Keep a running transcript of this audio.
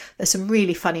There's some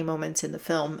really funny moments in the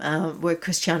film where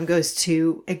Christian goes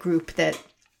to a group that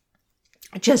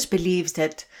just believes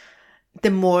that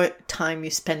the more time you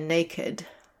spend naked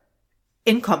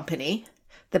in company,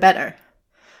 the better.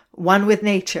 One with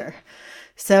nature.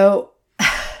 So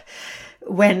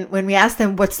when we asked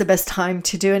them what's the best time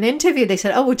to do an interview, they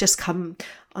said, oh, we'll just come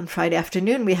on Friday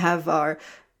afternoon. We have our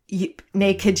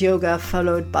naked yoga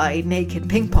followed by naked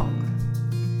ping pong.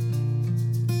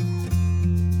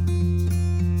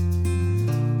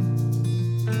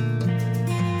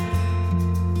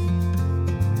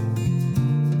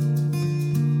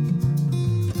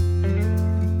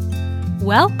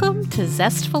 Welcome to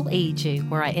Zestful Aging,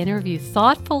 where I interview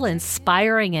thoughtful,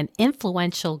 inspiring, and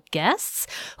influential guests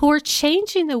who are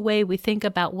changing the way we think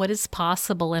about what is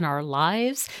possible in our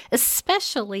lives,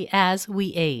 especially as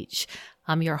we age.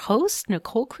 I'm your host,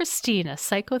 Nicole Christina,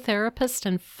 psychotherapist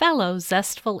and fellow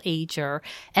Zestful Ager,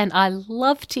 and I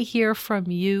love to hear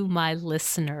from you, my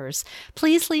listeners.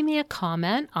 Please leave me a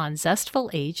comment on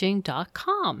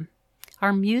zestfulaging.com.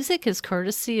 Our music is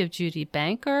courtesy of Judy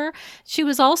Banker. She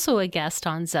was also a guest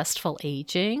on Zestful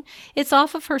Aging. It's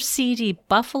off of her CD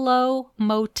Buffalo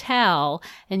Motel,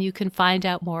 and you can find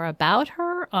out more about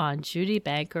her on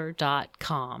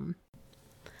judybanker.com.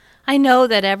 I know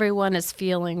that everyone is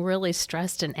feeling really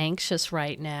stressed and anxious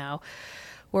right now.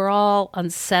 We're all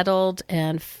unsettled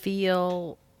and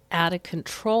feel out of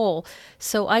control.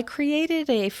 So I created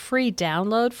a free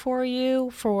download for you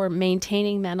for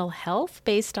maintaining mental health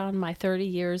based on my 30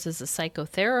 years as a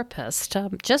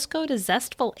psychotherapist. Just go to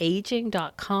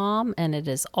zestfulaging.com and it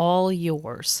is all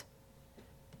yours.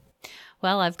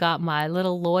 Well, I've got my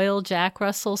little loyal Jack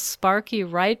Russell Sparky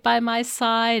right by my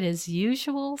side as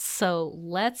usual, so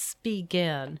let's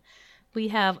begin. We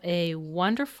have a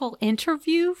wonderful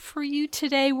interview for you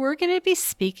today. We're going to be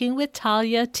speaking with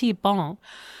Talya Tibbon,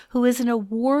 who is an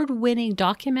award-winning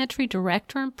documentary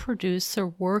director and producer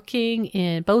working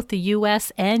in both the U.S.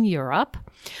 and Europe.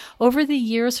 Over the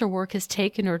years, her work has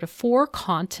taken her to 4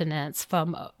 continents,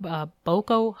 from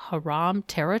Boko Haram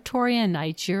territory in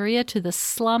Nigeria to the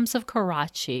slums of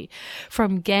Karachi,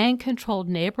 from gang-controlled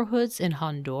neighborhoods in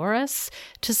Honduras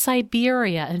to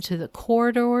Siberia and to the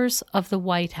corridors of the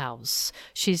White House.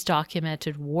 She's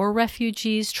documented war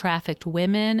refugees, trafficked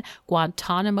women,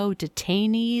 Guantanamo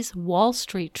detainees, Wall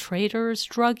Street traders,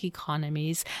 drug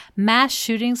economies, mass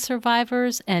shooting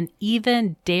survivors, and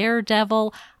even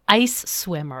daredevil ice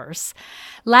swimmers.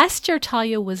 Last year,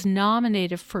 Talya was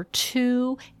nominated for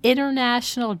 2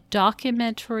 International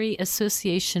Documentary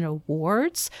Association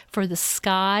Awards for The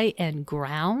Sky and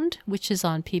Ground, which is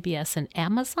on PBS and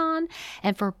Amazon,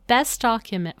 and for Best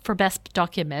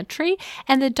Documentary,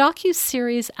 and the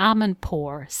docuseries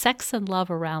Amanpour, Sex and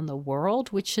Love Around the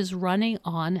World, which is running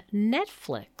on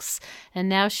Netflix. And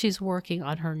now she's working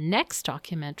on her next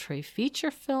documentary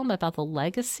feature film about the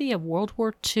legacy of World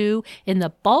War II in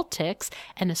the Baltics,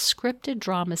 and a scripted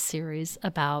drama series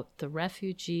about the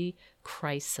refugee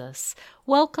crisis.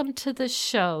 Welcome to the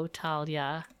show,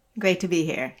 Talya. Great to be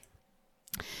here.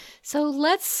 So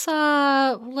let's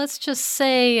just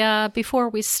say before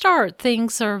we start,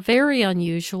 things are very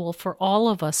unusual for all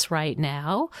of us right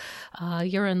now.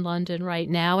 You're in London right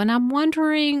now, and I'm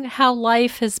wondering how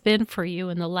life has been for you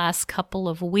in the last couple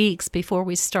of weeks before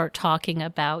we start talking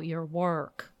about your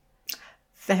work.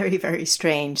 Very, very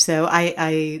strange. So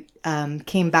I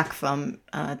came back from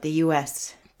the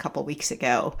US a couple weeks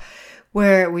ago,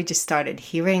 where we just started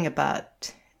hearing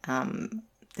about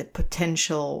the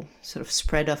potential sort of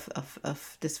spread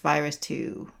of this virus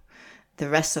to the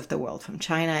rest of the world from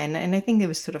China. And I think it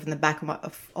was sort of in the back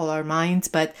of all our minds.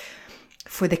 But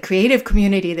for the creative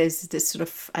community, there's this sort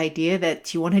of idea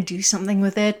that you want to do something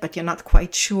with it, but you're not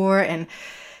quite sure. And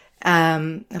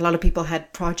a lot of people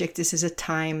had projects. This is a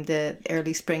time, the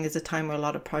early spring is a time where a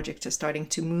lot of projects are starting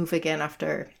to move again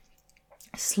after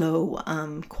slow,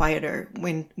 quieter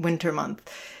winter month,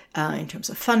 in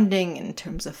terms of funding, in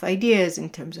terms of ideas,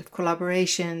 in terms of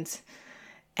collaborations.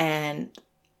 And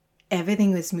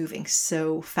everything was moving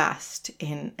so fast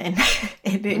in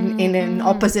an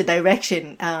opposite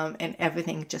direction, and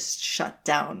everything just shut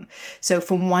down. So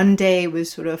from one day it was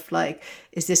sort of like,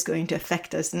 is this going to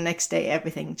affect us? The next day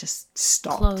everything just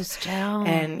stopped, closed down.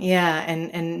 And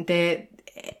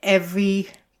every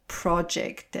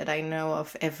project that I know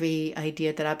of, every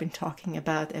idea that I've been talking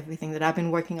about, everything that I've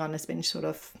been working on has been sort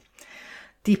of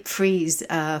deep freeze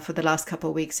for the last couple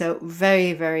of weeks. So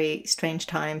very, very strange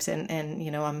times. And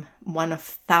you know, I'm one of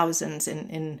thousands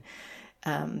in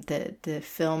the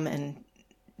film and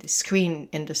the screen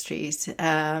industries.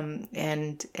 And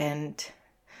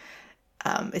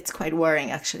it's quite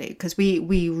worrying, actually, because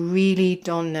we really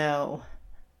don't know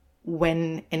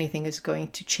when anything is going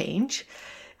to change,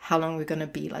 how long we're going to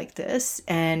be like this.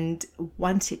 And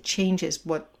once it changes,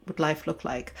 what would life look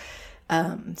like?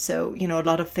 So, a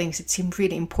lot of things, it seemed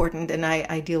really important. And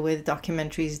I deal with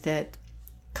documentaries that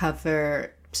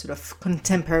cover sort of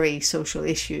contemporary social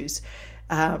issues.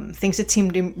 Things that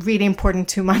seemed really important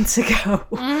 2 months ago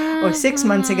or 6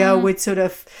 months ago would sort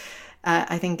of,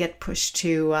 I think, get pushed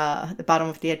to the bottom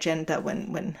of the agenda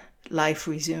when life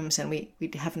resumes, and we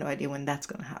have no idea when that's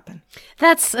going to happen.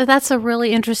 That's a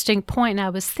really interesting point. And I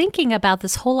was thinking about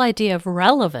this whole idea of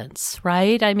relevance,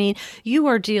 right? I mean, you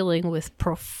are dealing with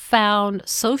profound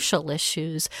social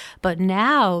issues, but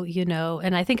now,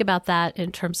 and I think about that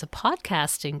in terms of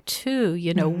podcasting too,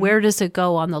 where does it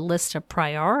go on the list of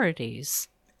priorities?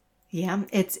 Yeah,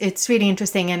 it's really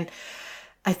interesting. And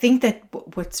I think that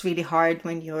what's really hard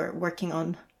when you're working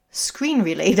on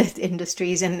screen-related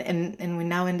industries, and we're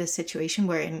now in this situation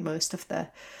where in most of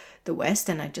the West,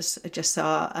 and I just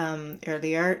saw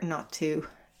earlier, not to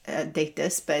date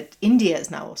this, but India has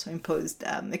now also imposed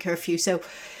a curfew. So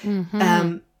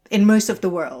in most of the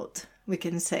world, we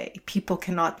can say people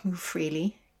cannot move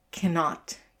freely,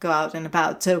 cannot go out and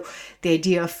about. So the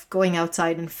idea of going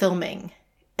outside and filming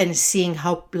and seeing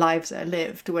how lives are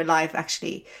lived, where life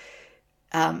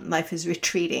is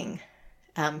retreating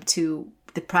to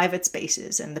the private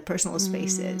spaces and the personal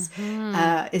spaces,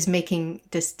 is making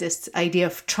this idea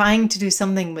of trying to do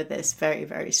something with this very,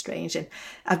 very strange. And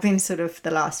I've been sort of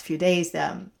the last few days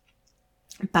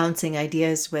bouncing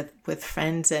ideas with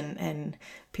friends and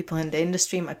people in the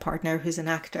industry, my partner who's an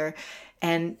actor,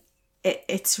 and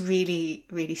it's really,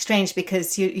 really strange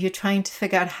because you're trying to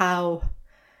figure out how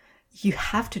you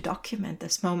have to document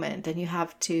this moment, and you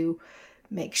have to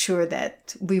make sure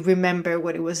that we remember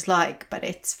what it was like, but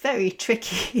it's very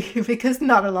tricky because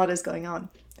not a lot is going on.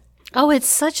 Oh, it's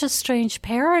such a strange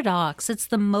paradox. It's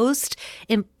the most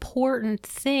important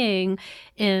thing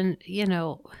in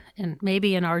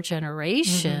maybe in our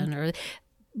generation, or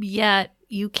yet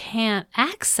you can't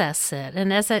access it.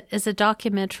 And as a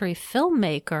documentary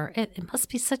filmmaker, it must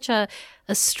be such a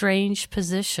strange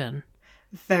position.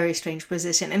 Very strange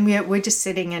position. And we're just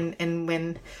sitting and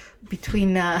when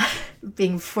between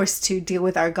being forced to deal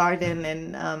with our garden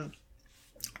and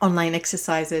online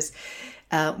exercises,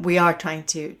 we are trying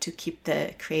to keep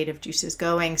the creative juices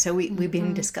going. So we've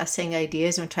been discussing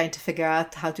ideas and trying to figure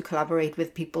out how to collaborate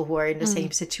with people who are in the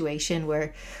same situation,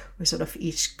 where we're sort of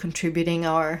each contributing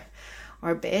our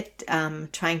bit,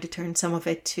 trying to turn some of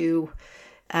it to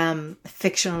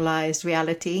fictionalized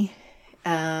reality,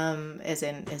 as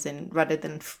in rather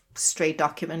than straight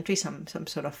documentary, some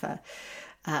sort of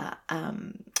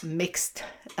mixed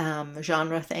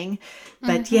genre thing.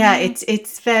 But yeah,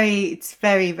 it's very,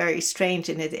 very strange,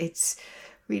 and it's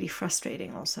really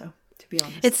frustrating also, to be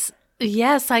honest.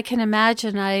 Yes, I can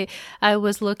imagine. I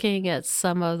was looking at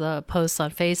some of the posts on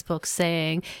Facebook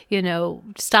saying,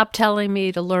 stop telling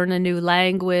me to learn a new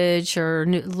language or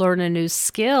learn a new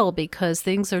skill because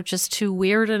things are just too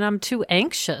weird and I'm too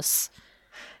anxious.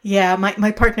 Yeah,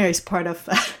 my partner is part of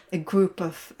a group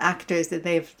of actors that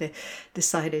they've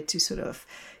decided to sort of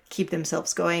keep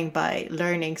themselves going by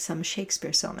learning some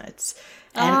Shakespeare sonnets.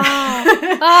 And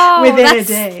within a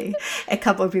day, a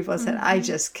couple of people said, I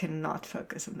just cannot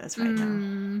focus on this right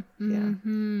now. Yeah.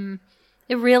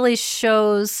 It really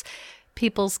shows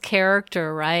people's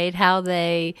character, right? How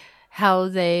they're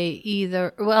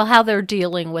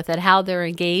dealing with it, how they're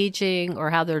engaging or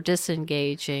how they're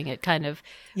disengaging. It kind of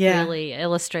really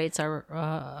illustrates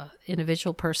our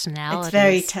individual personalities. It's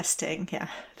very testing. Yeah,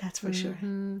 that's for sure.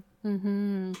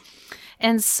 And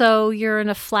so you're in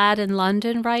a flat in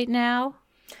London right now?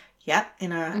 Yeah,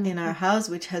 in our house,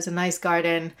 which has a nice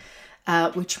garden,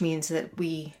 which means that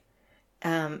we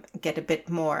get a bit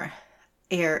more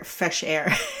fresh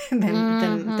air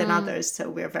than others. So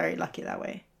we're very lucky that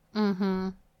way.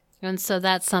 And so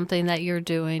that's something that you're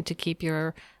doing to keep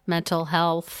your mental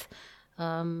health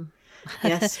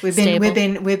yes, we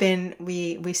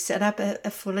set up a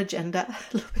full agenda, a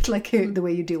little bit like the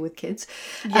way you deal with kids.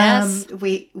 Yes.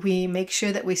 We make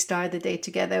sure that we start the day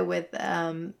together with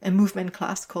a movement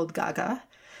class called Gaga.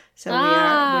 So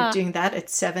we're doing that at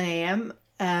 7 a.m.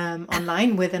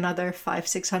 Online with another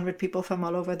 500-600 people from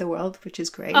all over the world, which is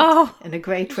great and a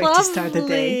great way to start the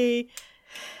day.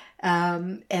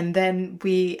 And then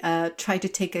we try to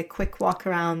take a quick walk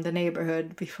around the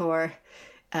neighborhood before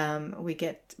we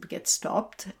get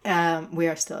stopped. We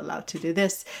are still allowed to do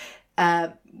this.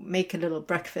 Make a little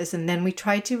breakfast, and then we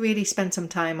try to really spend some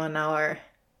time on our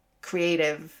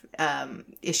creative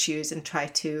issues and try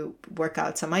to work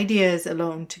out some ideas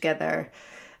alone together.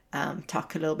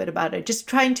 Talk a little bit about it. Just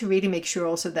trying to really make sure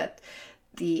also that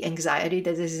the anxiety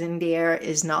that is in the air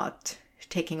is not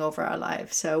taking over our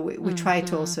lives. So we try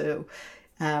to also,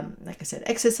 like I said,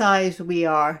 exercise. We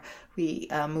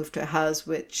moved to a house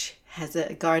which has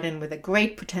a garden with a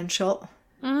great potential.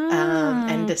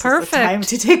 And this is the time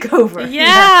to take over.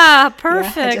 Yeah,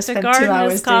 perfect. I just the spent garden 2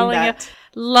 hours is calling doing you. that.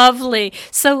 Lovely.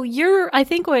 So I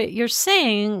think what you're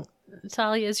saying,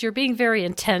 Talya, is you're being very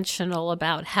intentional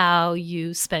about how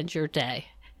you spend your day.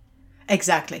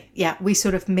 Exactly. Yeah, we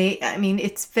sort of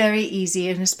it's very easy,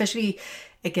 and especially,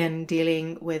 again,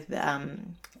 dealing with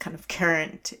kind of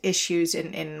current issues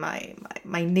in my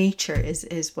nature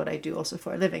is what I do also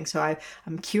for a living. So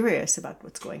I'm curious about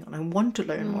what's going on. I want to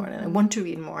learn more, and I want to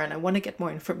read more, and I want to get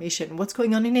more information. What's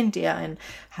going on in India, and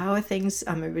how are things?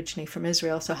 I'm originally from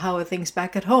Israel, so how are things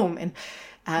back at home, and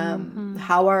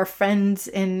how are friends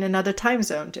in another time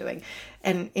zone doing?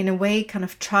 And in a way, kind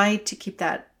of try to keep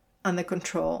that under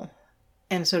control,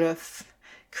 and sort of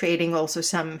creating also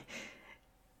some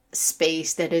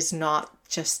space that is not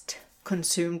just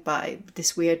consumed by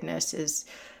this weirdness is,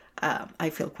 I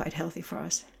feel, quite healthy for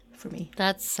me.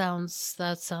 That sounds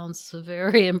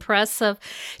very impressive.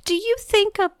 Do you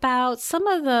think about some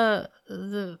of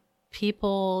the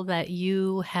people that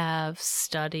you have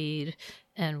studied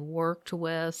and worked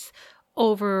with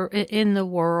over in the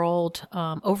world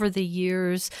over the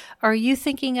years? Are you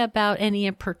thinking about any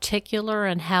in particular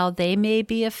and how they may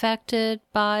be affected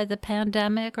by the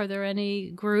pandemic? Are there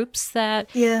any groups that?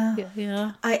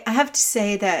 Yeah. I have to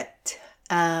say that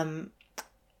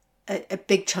a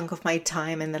big chunk of my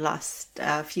time in the last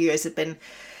few years have been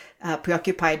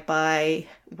preoccupied by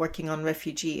working on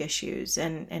refugee issues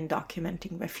and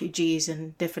documenting refugees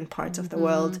in different parts of the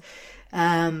world.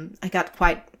 I got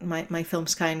my film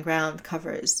Sky and Ground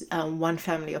covers one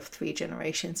family of 3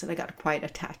 generations, and I got quite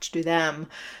attached to them.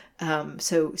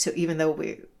 So even though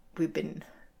we've been,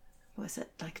 was it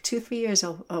like 2-3 years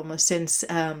almost since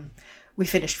we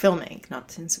finished filming,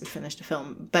 not since we finished the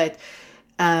film, but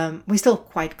we're still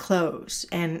quite close,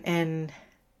 and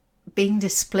being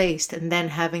displaced and then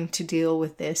having to deal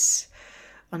with this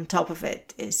on top of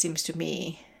it seems to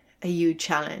me a huge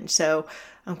challenge. So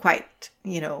I'm quite,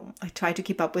 I try to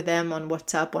keep up with them on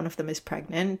WhatsApp. One of them is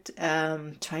pregnant.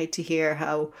 Try to hear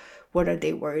what are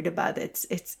they worried about.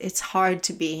 It's hard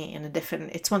to be in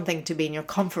it's one thing to be in your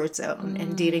comfort zone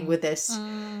and dealing with this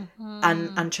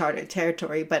uncharted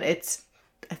territory, but it's,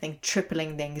 I think,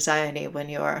 tripling the anxiety when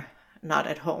you're not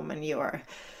at home and you're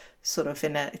sort of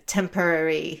in a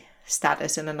temporary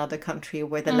status in another country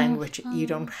where the language, you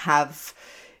don't have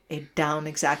it down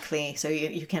exactly, so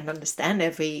you can't understand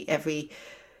every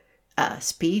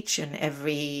speech and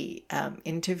every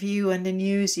interview and the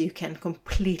news. You can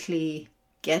completely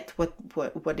get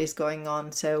what is going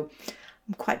on. So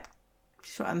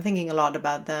I'm thinking a lot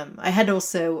about them. I had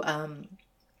also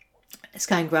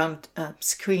Sky and Ground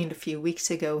screened a few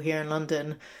weeks ago here in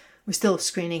London. We're still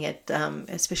screening it,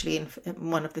 especially in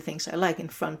one of the things I like, in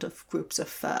front of groups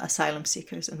of asylum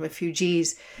seekers and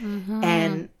refugees.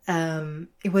 And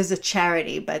it was a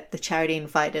charity, but the charity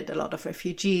invited a lot of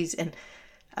refugees, and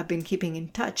I've been keeping in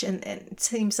touch, and it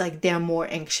seems like they're more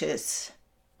anxious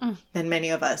than many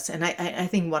of us. And I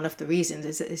think one of the reasons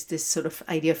is this sort of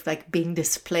idea of like being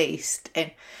displaced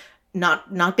and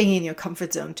not being in your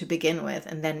comfort zone to begin with,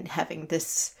 and then having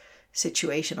this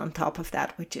situation on top of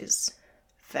that, which is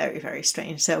very, very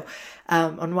strange. So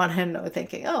on one hand, I'm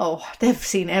thinking, oh, they've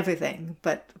seen everything,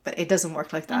 but it doesn't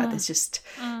work like that. It's just,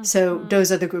 so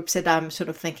those are the groups that I'm sort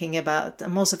of thinking about.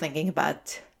 I'm also thinking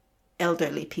about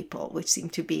elderly people, which seem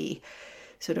to be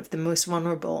sort of the most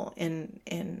vulnerable in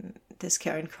this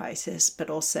current crisis, but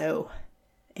also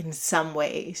in some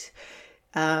ways,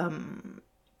 and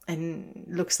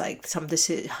looks like some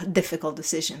difficult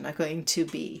decisions are going to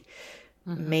be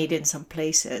made in some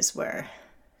places where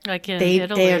like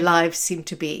their lives seem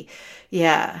to be,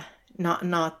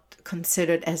 not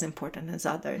considered as important as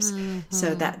others.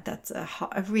 So that's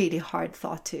a really hard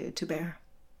thought to bear.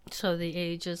 So the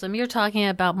ageism, you're talking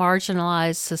about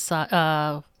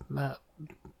marginalized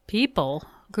people,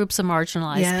 groups of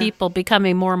marginalized people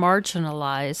becoming more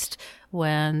marginalized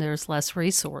when there's less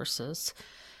resources.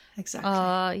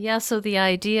 Exactly. So the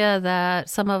idea that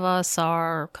some of us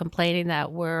are complaining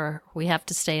that we have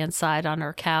to stay inside on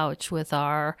our couch with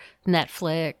our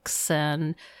Netflix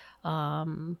and,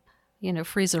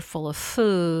 freezer full of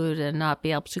food and not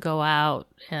be able to go out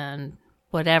and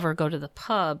go to the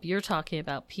pub. You're talking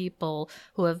about people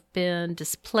who have been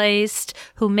displaced,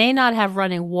 who may not have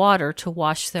running water to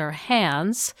wash their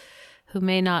hands, who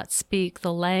may not speak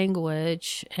the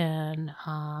language, and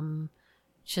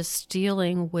just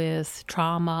dealing with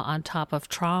trauma on top of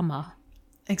trauma.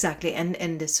 Exactly.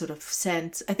 And this sort of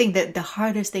sense, I think that the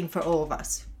hardest thing for all of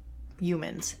us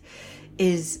humans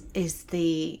is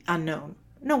the unknown.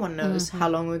 No one knows how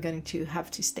long we're going to have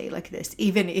to stay like this,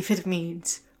 even if it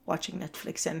means watching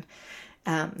Netflix and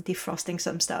defrosting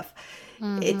some stuff.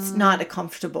 It's not a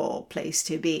comfortable place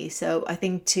to be. So I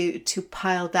think to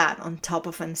pile that on top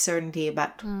of uncertainty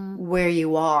about where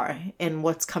you are and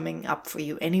what's coming up for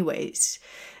you anyways,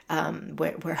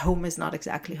 where home is not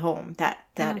exactly home, that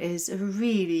is a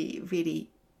really,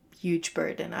 really huge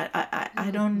burden. I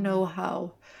don't know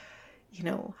how,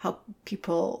 how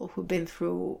people who've been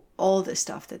through all the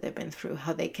stuff that they've been through,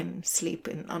 how they can sleep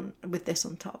with this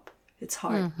on top. It's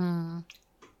hard.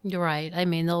 You're right. I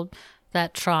mean,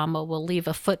 that trauma will leave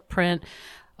a footprint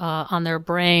on their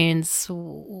brains.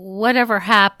 Whatever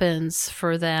happens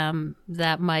for them,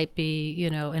 that might be,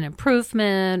 an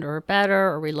improvement or better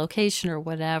or relocation or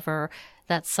whatever.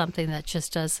 That's something that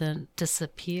just doesn't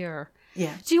disappear.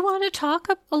 Yeah. Do you want to talk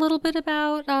a little bit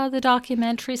about the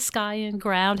documentary Sky and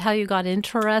Ground, how you got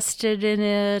interested in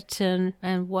it and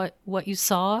what you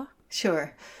saw?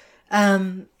 Sure.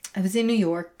 I was in New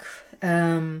York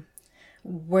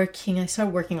I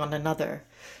started working on another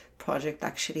project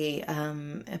actually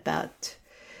about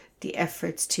the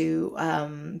efforts to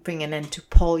bring an end to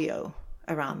polio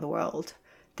around the world,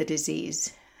 the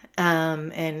disease.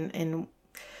 And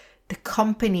the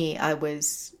company I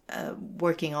was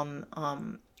working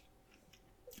on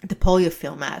the polio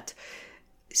film at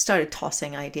started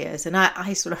tossing ideas, and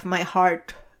I sort of, my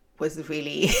heart was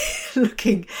really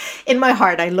looking, in my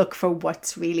heart I look for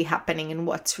what's really happening and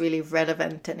what's really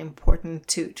relevant and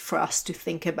important for us to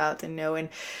think about and know.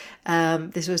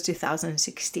 And this was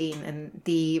 2016, and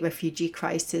the refugee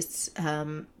crisis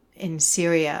in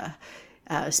Syria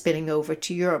spilling over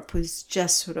to Europe was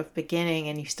just sort of beginning,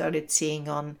 and you started seeing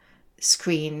on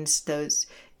screens those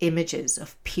images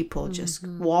of people just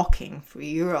walking through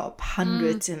Europe,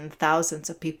 hundreds and thousands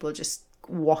of people just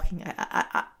walking.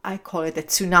 I call it a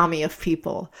tsunami of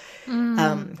people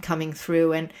coming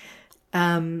through, and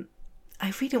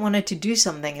I really wanted to do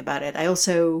something about it. I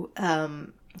also,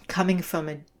 coming from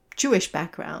a Jewish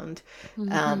background,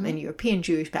 and European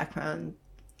Jewish background,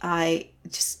 I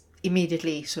just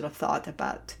immediately sort of thought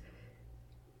about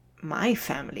my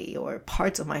family or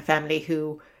parts of my family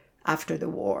who, after the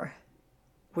war,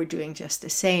 were doing just the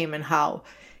same, and how,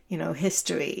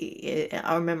 history,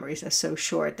 our memories are so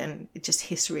short, and just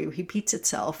history repeats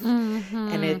itself.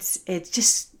 And it's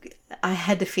just, I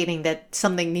had the feeling that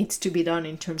something needs to be done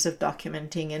in terms of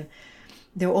documenting. And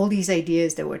there were all these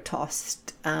ideas that were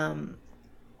tossed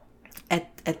at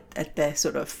the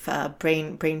sort of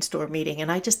brainstorm meeting. And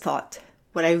I just thought,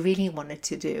 what I really wanted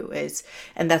to do is,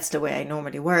 and that's the way I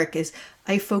normally work, is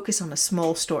I focus on a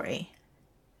small story,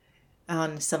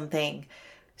 on something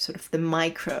sort of the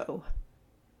micro,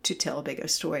 to tell a bigger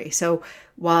story. So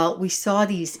while we saw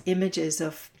these images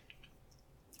of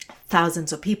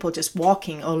thousands of people just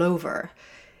walking all over,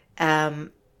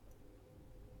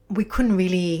 we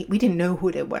didn't know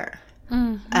who they were,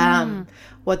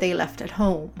 what they left at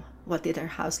home, what did their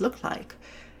house look like,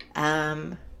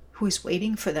 who's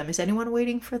waiting for them, is anyone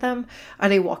waiting for them, are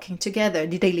they walking together,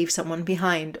 did they leave someone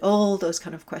behind, all those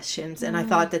kind of questions. And I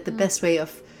thought that the best way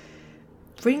of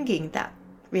bringing that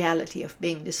reality of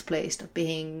being displaced, of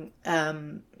being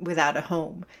without a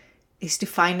home, is to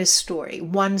find a story,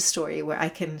 one story where I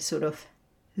can sort of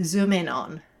zoom in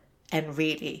on and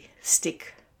really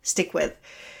stick with.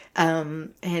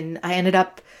 And I ended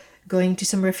up going to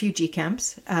some refugee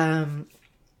camps. I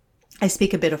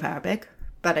speak a bit of Arabic,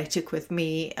 but I took with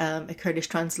me a Kurdish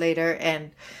translator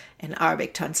and an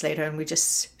Arabic translator, and we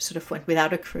just sort of went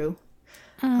without a crew.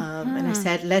 And I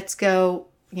said, let's go,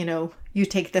 you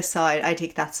take this side, I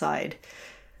take that side.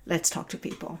 Let's talk to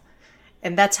people.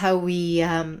 And that's how we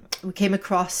came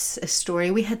across a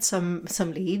story. We had some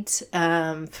leads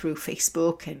through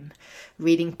Facebook and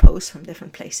reading posts from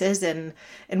different places. And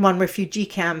in one refugee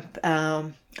camp,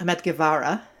 I met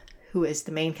Guevara, who is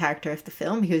the main character of the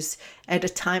film. He was at a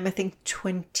time, I think,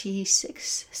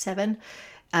 26, 7.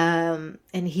 And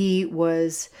he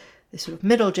was the sort of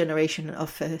middle generation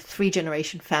of a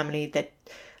 3-generation family that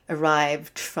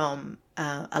arrived from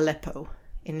Aleppo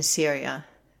in Syria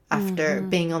after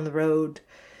being on the road.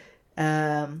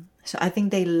 So I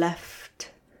think they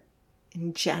left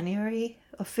in January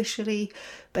officially,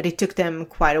 but it took them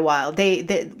quite a while.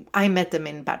 I met them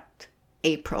in about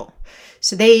April.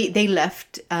 So they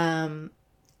left a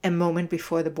moment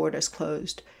before the borders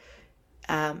closed,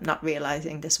 not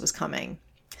realizing this was coming.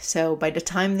 So by the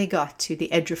time they got to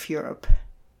the edge of Europe,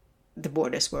 the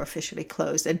borders were officially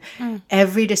closed. And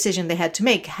every decision they had to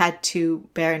make had to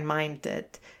bear in mind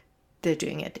that they're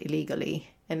doing it illegally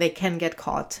and they can get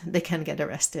caught, they can get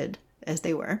arrested, as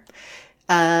they were,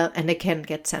 and they can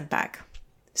get sent back.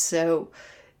 So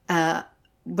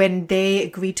when they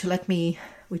agreed to let me,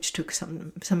 which took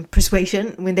some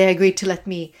persuasion, when they agreed to let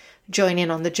me join in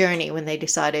on the journey, when they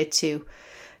decided to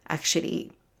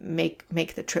actually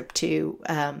make the trip to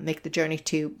make the journey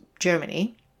to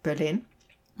Germany, Berlin,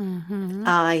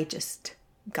 I just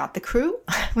got the crew.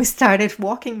 We started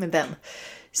walking with them.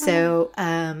 So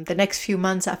the next few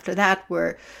months after that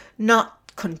were not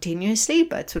continuously,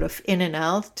 but sort of in and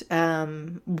out,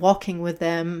 walking with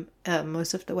them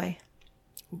most of the way.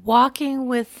 Walking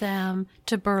with them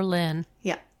to Berlin.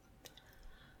 Yeah.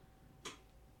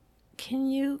 Can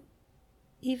you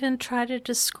even try to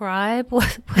describe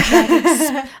what that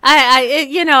is?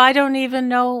 I don't even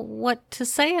know what to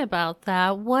say about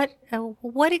that.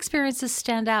 What experiences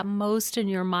stand out most in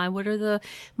your mind? What are the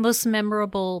most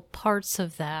memorable parts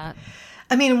of that?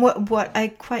 I mean, what I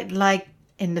quite liked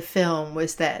in the film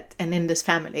was that, and in this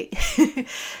family,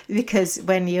 because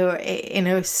when you're in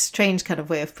a strange kind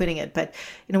of way of putting it, but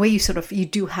in a way you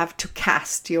do have to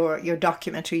cast your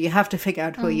documentary. You have to figure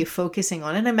out who you're focusing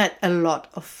on. And I met a lot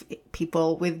of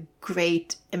people with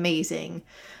great, amazing,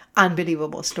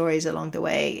 unbelievable stories along the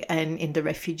way and in the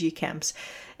refugee camps.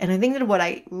 And I think that what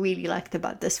I really liked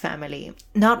about this family,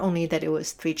 not only that it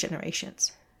was 3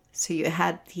 generations. So you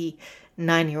had the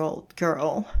 9-year-old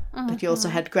girl, but you also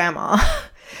had grandma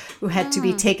who had to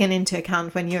be taken into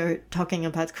account when you're talking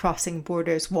about crossing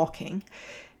borders, walking,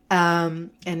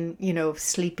 and,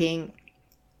 sleeping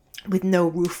with no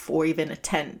roof or even a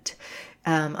tent,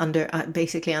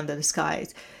 basically under the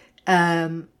skies.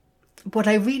 What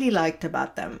I really liked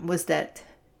about them was that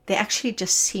they actually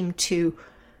just seemed to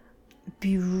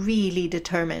be really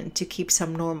determined to keep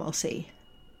some normalcy.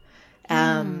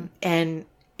 And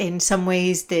in some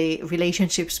ways, the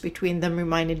relationships between them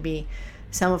reminded me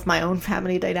some of my own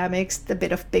family dynamics, the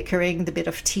bit of bickering, the bit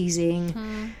of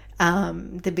teasing,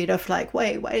 the bit of like,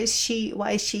 wait, why is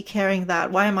she carrying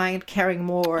that? Why am I carrying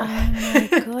more? Oh my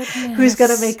goodness. Who's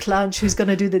going to make lunch? Who's going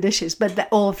to do the dishes? But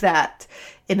all of that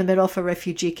in the middle of a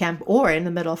refugee camp or in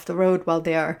the middle of the road while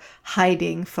they are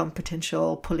hiding from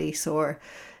potential police or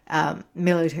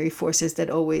military forces that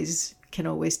can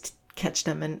always catch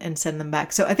them and send them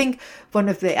back. So I think one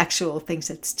of the actual things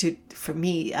that stood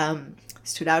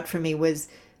out for me was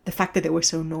the fact that they were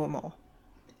so normal,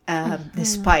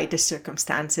 despite the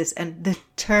circumstances, and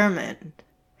determined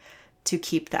to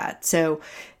keep that. So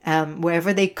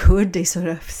wherever they could, they sort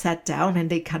of sat down and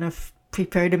they kind of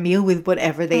prepared a meal with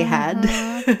whatever they had.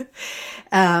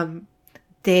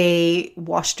 They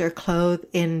washed their clothes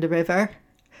in the river.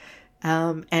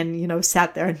 And,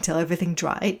 sat there until everything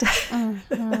dried.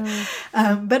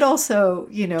 But also,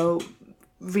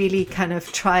 really kind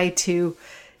of try to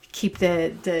keep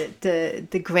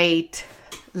the great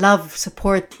love,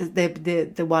 support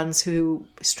the ones who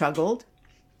struggled,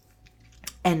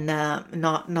 and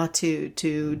not to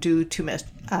do too much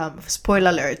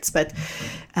spoiler alerts, but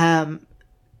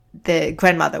the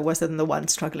grandmother wasn't the one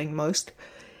struggling most.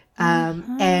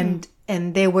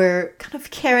 And they were kind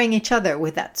of carrying each other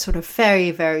with that sort of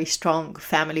very, very strong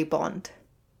family bond.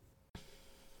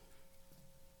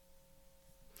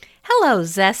 Hello,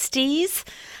 Zesties.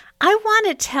 I want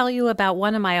to tell you about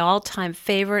one of my all-time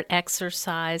favorite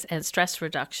exercise and stress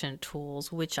reduction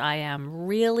tools, which I am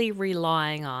really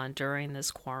relying on during this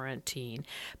quarantine.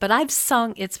 But I've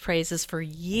sung its praises for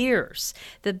years.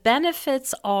 The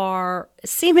benefits are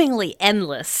seemingly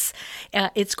endless.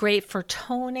 It's great for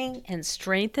toning and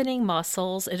strengthening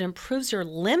muscles. It improves your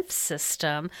lymph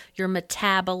system, your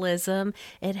metabolism.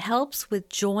 It helps with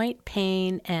joint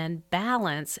pain and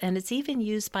balance. And it's even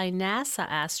used by NASA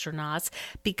astronauts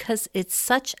because it's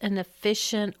such an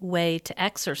efficient way to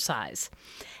exercise.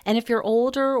 And if you're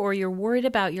older or you're worried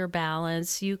about your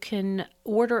balance, you can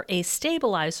order a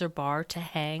stabilizer bar to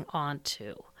hang on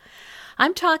to.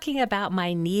 I'm talking about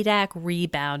my NEDAC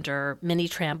Rebounder mini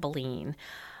trampoline.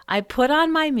 I put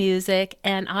on my music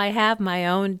and I have my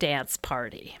own dance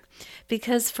party.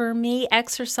 Because for me,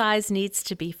 exercise needs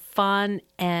to be fun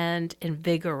and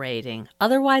invigorating.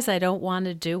 Otherwise, I don't want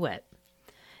to do it.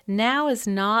 Now is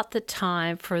not the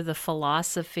time for the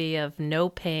philosophy of no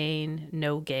pain,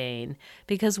 no gain,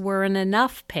 because we're in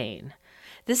enough pain.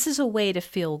 This is a way to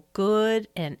feel good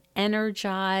and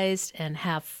energized and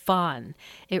have fun.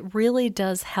 It really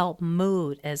does help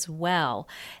mood as well.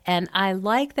 And I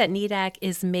like that NEDAC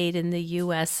is made in the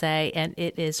USA and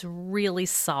it is really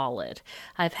solid.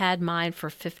 I've had mine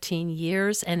for 15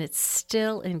 years and it's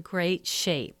still in great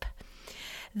shape.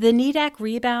 The NEDAC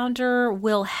Rebounder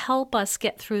will help us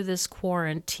get through this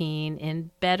quarantine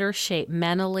in better shape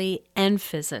mentally and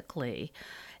physically.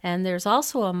 And there's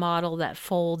also a model that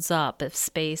folds up if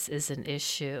space is an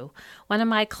issue. One of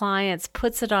my clients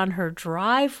puts it on her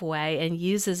driveway and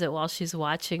uses it while she's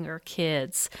watching her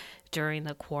kids during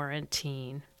the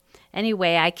quarantine.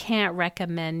 Anyway, I can't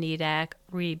recommend NEDAC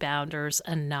rebounders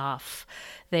enough.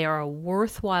 They are a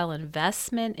worthwhile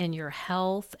investment in your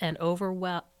health and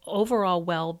overall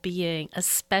well-being,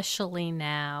 especially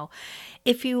now.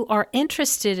 If you are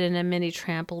interested in a mini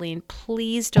trampoline,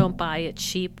 please don't buy a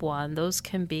cheap one. Those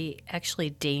can be actually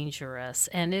dangerous,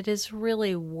 and it is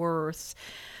really worth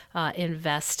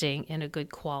investing in a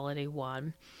good quality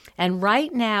one. And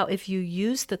right now, if you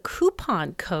use the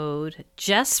coupon code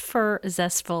just for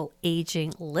Zestful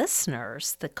Aging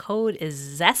listeners, the code is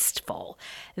Zestful.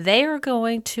 They are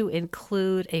going to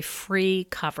include a free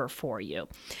cover for you.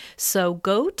 So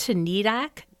go to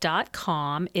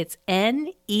needak.com. It's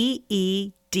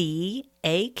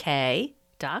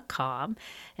NEEDAK.com.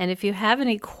 And if you have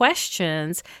any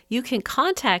questions, you can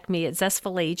contact me at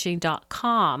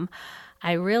zestfulaging.com.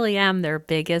 I really am their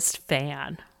biggest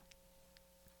fan.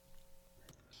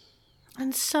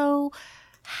 And so,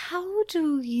 how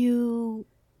do you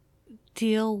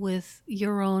deal with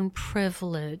your own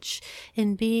privilege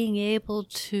in being able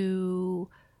to,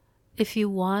 if you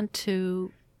want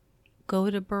to, go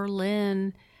to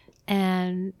Berlin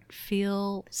and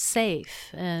feel safe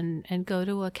and go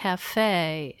to a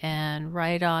cafe and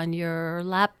write on your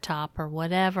laptop or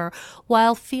whatever,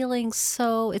 while feeling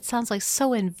so, it sounds like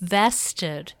so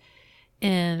invested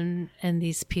in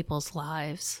these people's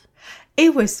lives?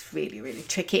 It was really, really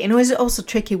tricky. And it was also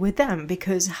tricky with them,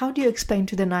 because how do you explain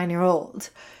to the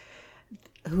 9-year-old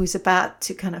who's about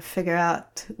to kind of figure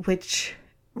out which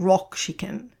rock she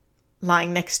can lie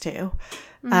next to,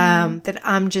 that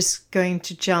I'm just going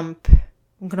to jump,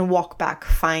 I'm going to walk back,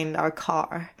 find our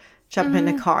car, jump in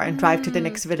a car and drive to the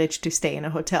next village to stay in a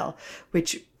hotel,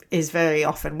 which is very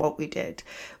often what we did.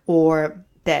 Or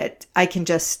that I can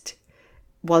just,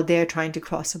 while they're trying to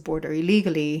cross a border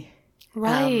illegally,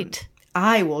 right,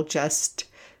 I will just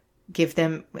I gave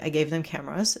them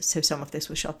cameras, so some of this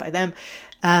was shot by them.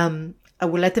 I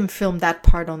will let them film that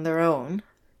part on their own,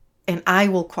 and I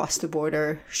will cross the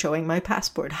border showing my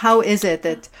passport. How is it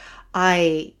that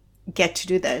I get to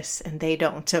do this and they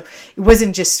don't? So it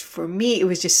wasn't just for me, it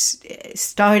was just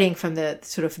starting from the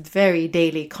sort of very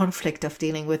daily conflict of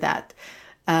dealing with that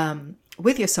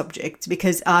with your subject,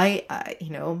 because I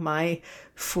my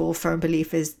full firm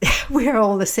belief is we're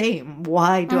all the same.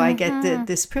 Why do I get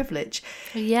this privilege?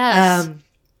 Yes.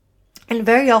 And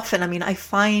very often, I mean, I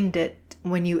find it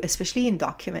when you, especially in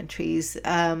documentaries,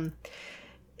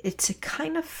 it's a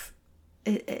kind of,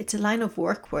 it's a line of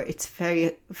work where it's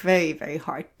very, very, very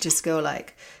hard to just go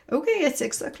like, okay, it's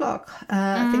 6 o'clock.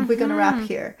 I think we're going to wrap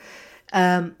here.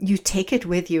 You take it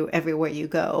with you everywhere you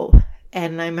go.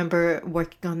 And I remember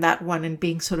working on that one and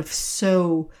being sort of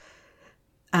so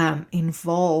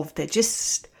involved that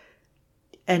just,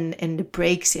 and the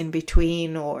breaks in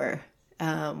between, or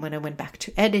when I went back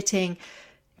to editing,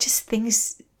 just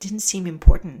things didn't seem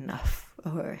important enough,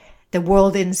 or the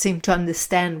world didn't seem to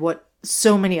understand what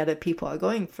so many other people are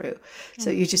going through.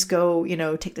 So you just go,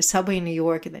 take the subway in New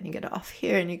York, and then you get off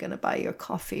here and you're going to buy your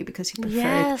coffee because you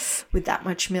prefer it with that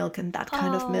much milk and that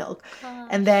kind of milk. Gosh.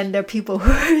 And then there are people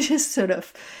who are just sort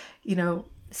of,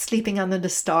 sleeping under the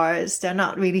stars. They're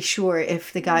not really sure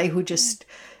if the guy who just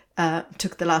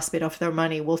took the last bit of their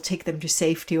money will take them to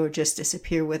safety or just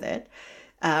disappear with it,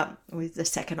 with the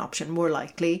second option more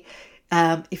likely,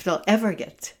 if they'll ever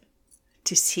get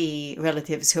to see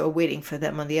relatives who are waiting for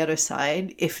them on the other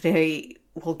side, if they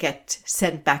will get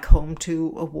sent back home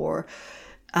to a war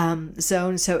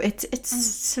zone. So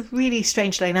it's a really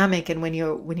strange dynamic, and when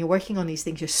you're working on these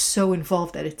things, you're so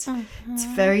involved that it's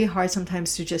very hard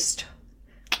sometimes to just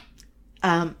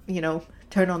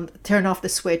turn off the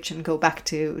switch and go back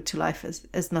to life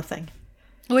as nothing.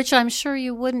 Which I'm sure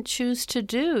you wouldn't choose to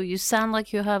do. You sound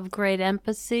like you have great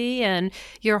empathy, and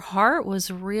your heart was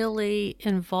really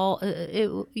involved.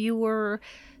 You were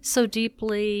so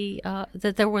deeply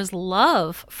that there was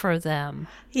love for them.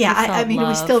 Yeah, I mean,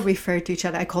 we still refer to each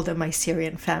other. I call them my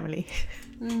Syrian family.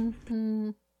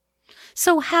 Mm-hmm.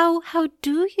 So how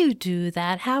do you do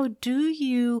that? How do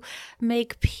you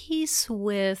make peace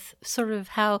with sort of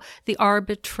how the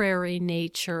arbitrary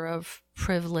nature of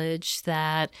privilege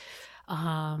that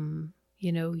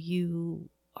you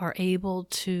are able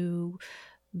to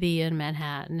be in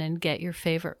Manhattan and get your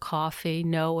favorite coffee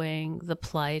knowing the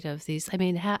plight of these? I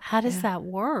mean, how does that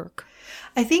work?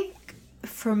 I think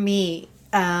for me,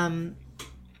 and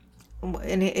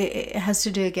it has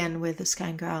to do again with the sky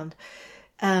and ground.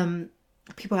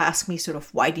 People ask me sort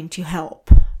of, why didn't you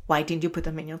help? why didn't you put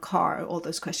them in your car? All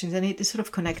those questions. And it sort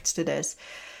of connects to this.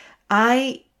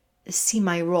 I see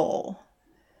my role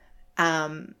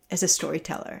as a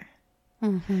storyteller.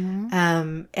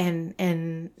 And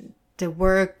the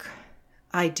work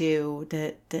I do,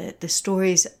 the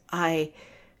stories I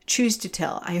choose to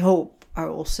tell, I hope are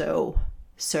also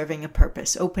serving a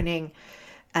purpose, opening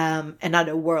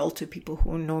another world to people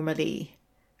who normally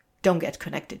don't get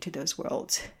connected to those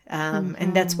worlds.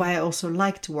 And that's why I also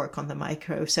like to work on the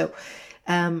micro. So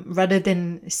rather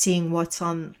than seeing what's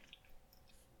on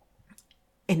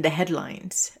in the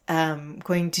headlines,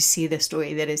 going to see the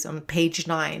story that is on page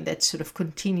 9 that sort of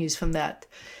continues from that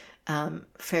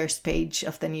first page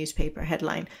of the newspaper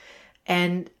headline.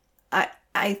 And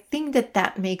I think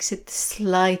that makes it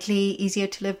slightly easier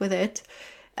to live with it.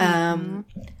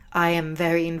 I am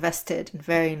very invested and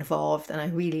very involved, and I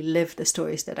really live the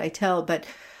stories that I tell, but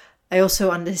I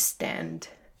also understand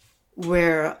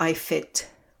where I fit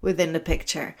within the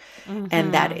picture.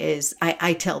 And that is,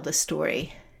 I tell the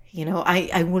story. You know,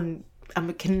 I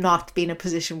cannot be in a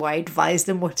position where I advise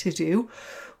them what to do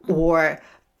or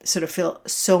sort of feel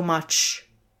so much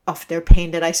of their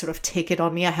pain that I sort of take it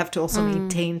on me. I have to also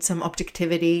maintain some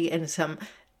objectivity and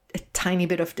a tiny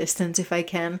bit of distance if I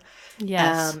can.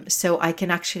 Yes. So I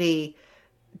can actually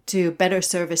do better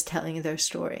service telling their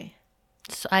story.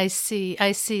 So I see.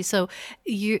 So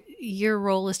your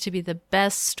role is to be the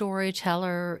best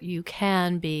storyteller you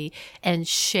can be and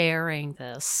sharing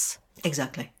this.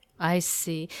 Exactly. I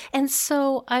see. And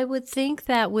so I would think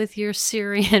that with your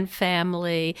Syrian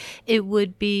family, it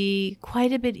would be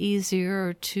quite a bit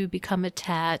easier to become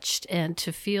attached and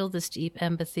to feel this deep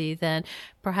empathy than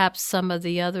perhaps some of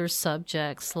the other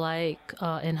subjects, like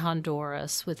in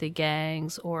Honduras with the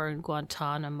gangs or in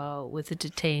Guantanamo with the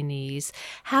detainees.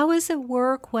 How does it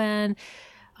work when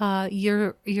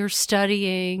you're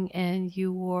studying and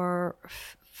you're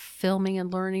filming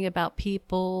and learning about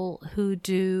people who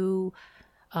do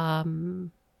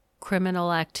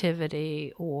criminal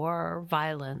activity or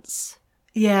violence?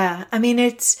 Yeah, I mean,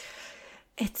 it's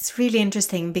really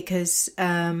interesting because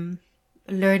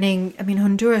learning, I mean,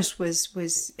 Honduras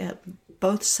was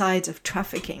both sides of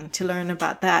trafficking, to learn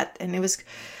about that. And it was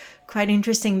quite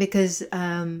interesting because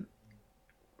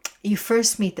you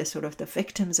first meet the sort of the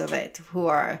victims of it, who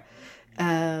are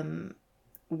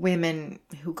women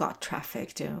who got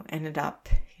trafficked, who ended up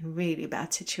in really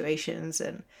bad situations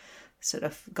and sort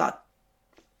of got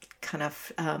kind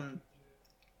of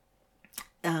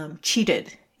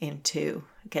cheated into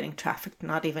getting trafficked,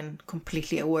 not even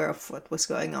completely aware of what was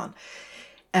going on.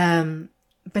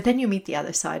 But then you meet the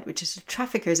other side, which is the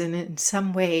traffickers. And in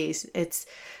some ways, it's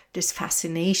this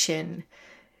fascination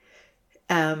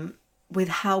with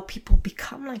how people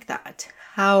become like that,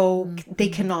 how they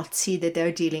cannot see that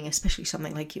they're dealing, especially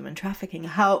something like human trafficking,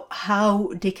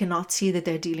 how they cannot see that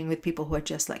they're dealing with people who are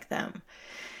just like them.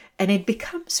 And it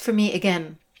becomes, for me,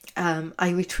 again, I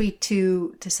retreat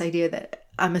to this idea that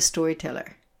I'm a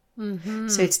storyteller.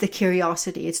 So it's the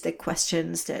curiosity, it's the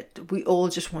questions that we all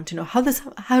just want to know. How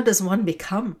does one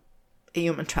become a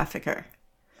human trafficker?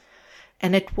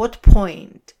 And at what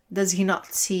point does he not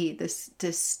see this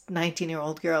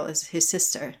 19-year-old girl as his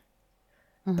sister,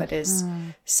 but as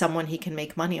someone he can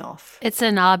make money off? It's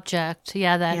an object,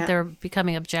 they're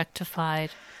becoming objectified.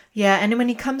 Yeah, and when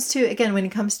it comes to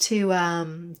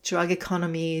drug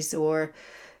economies or,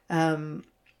 and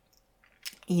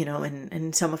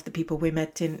some of the people we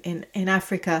met in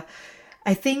Africa,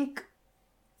 I think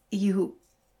you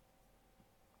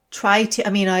try to,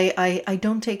 I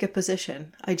don't take a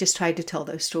position. I just try to tell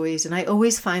those stories. And I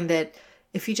always find that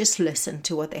if you just listen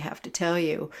to what they have to tell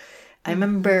you. I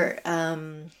remember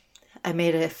I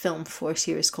made a film for a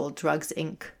series called Drugs,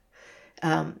 Inc.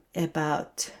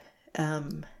 About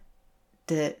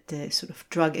the sort of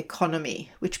drug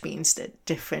economy, which means the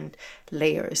different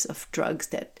layers of drugs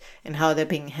and how they're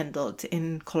being handled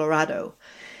in Colorado.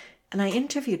 And I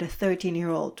interviewed a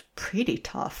 13-year-old, pretty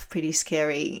tough, pretty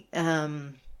scary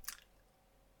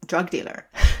drug dealer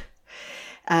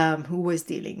who was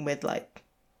dealing with like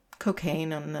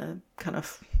cocaine on a kind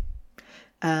of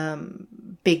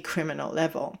big criminal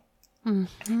level.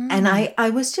 And I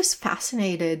was just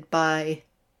fascinated by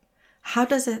how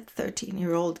does a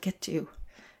 13-year-old get to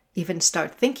even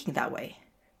start thinking that way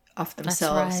of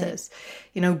themselves. That's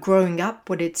right. As, growing up,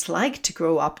 what it's like to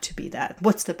grow up to be that.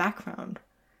 What's the background?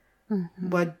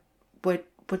 What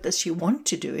does she want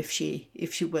to do if she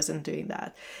wasn't doing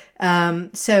that?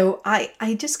 So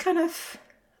I just kind of,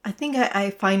 I think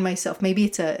I find myself, maybe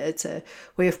it's a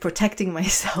way of protecting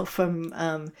myself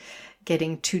from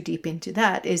getting too deep into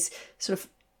that, is sort of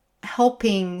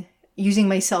helping using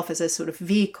myself as a sort of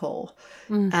vehicle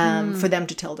for them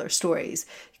to tell their stories,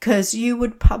 because you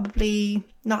would probably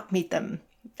not meet them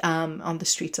on the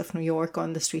streets of New York,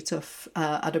 on the streets of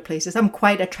other places. I'm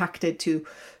quite attracted to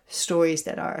stories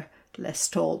that are less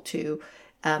told, to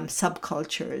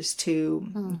subcultures,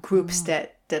 to groups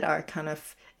that are kind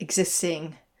of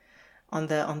existing on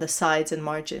the sides and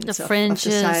margins The of fringes.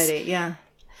 society. Yeah.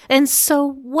 And so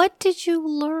what did you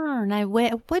learn?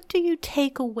 What do you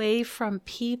take away from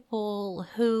people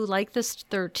who, like this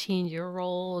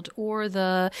 13-year-old or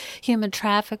the human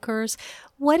traffickers,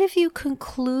 what have you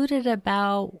concluded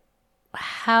about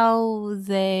how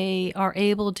they are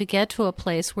able to get to a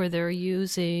place where they're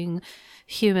using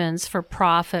humans for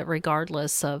profit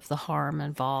regardless of the harm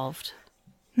involved?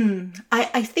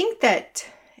 I think that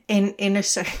in a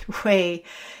certain way,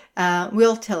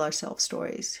 we'll tell ourselves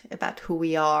stories about who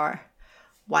we are,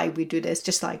 why we do this,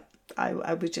 just like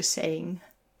I was just saying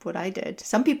what I did.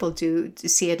 Some people do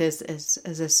see it as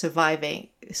a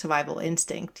survival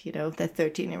instinct, you know, the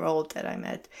 13-year-old that I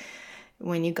met.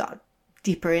 When you got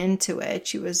deeper into it,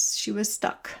 she was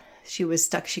stuck. She was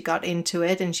stuck. She got into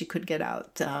it and she could get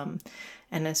out.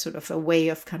 And a sort of a way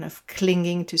of kind of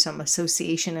clinging to some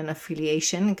association and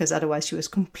affiliation, because otherwise she was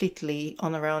completely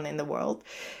on her own in the world.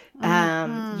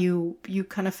 You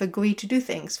kind of agree to do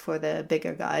things for the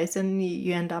bigger guys, and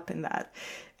you end up in that.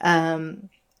 I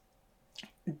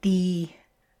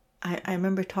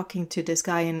remember talking to this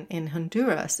guy in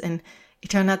Honduras, and it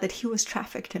turned out that he was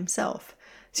trafficked himself.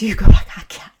 So you go like, I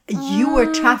can't, you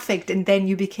were trafficked, and then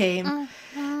you became.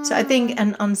 So I think,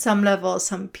 and on some level,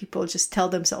 some people just tell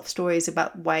themselves stories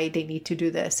about why they need to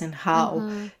do this and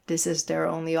how this is their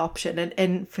only option.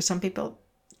 And for some people,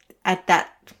 at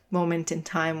that moment in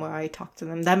time where I talk to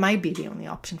them, that might be the only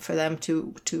option for them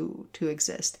to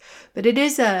exist. But it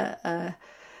is an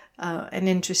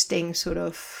interesting sort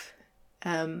of.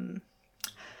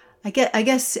 I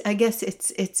guess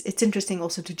it's interesting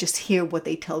also to just hear what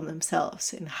they tell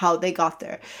themselves and how they got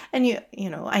there. And you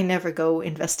know, I never go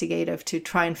investigative to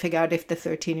try and figure out if the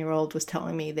 13-year-old was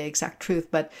telling me the exact truth,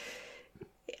 but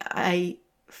I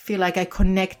feel like I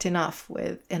connect enough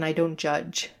with, and I don't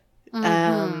judge,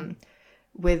 with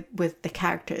the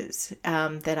characters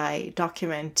that I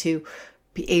document, to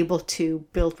be able to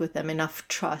build with them enough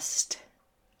trust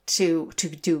to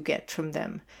do get from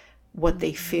them what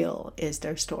they feel is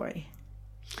their story.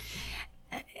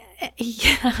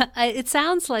 Yeah, it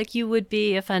sounds like you would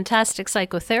be a fantastic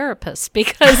psychotherapist,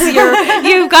 because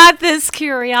you've got this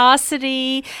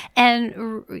curiosity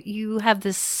and you have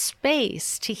this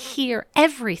space to hear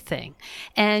everything.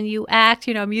 And you act,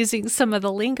 you know, I'm using some of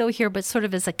the lingo here, but sort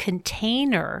of as a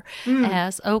container,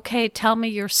 as, okay, tell me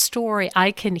your story.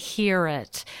 I can hear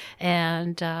it.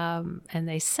 And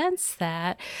they sense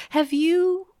that. Have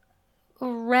you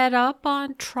read up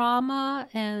on trauma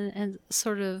and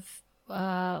sort of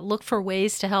look for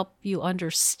ways to help you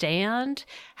understand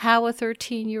how a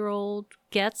 13-year-old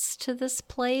gets to this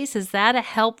place? Is that a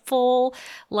helpful,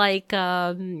 like,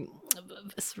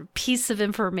 piece of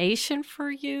information for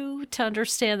you to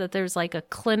understand that there's like a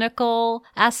clinical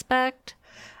aspect?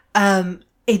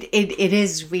 It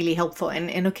is really helpful,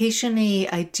 and occasionally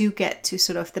I do get to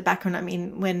sort of the background. I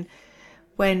mean, when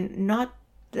not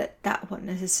that one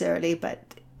necessarily,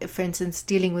 but for instance,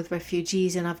 dealing with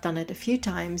refugees, and I've done it a few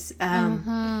times,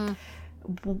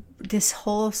 this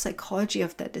whole psychology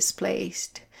of the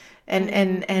displaced,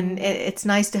 and it's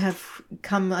nice to have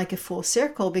come like a full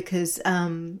circle, because there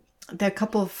are a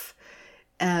couple of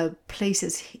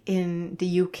places in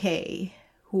the UK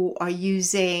who are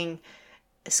using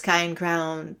Sky and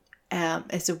Ground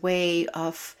as a way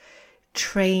of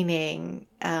training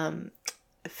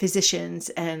physicians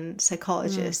and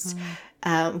psychologists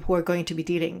who are going to be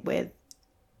dealing with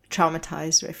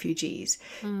traumatized refugees,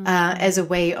 as a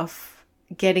way of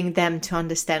getting them to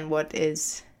understand what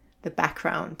is the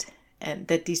background and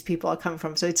that these people are coming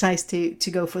from. So it's nice to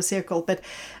go full circle. But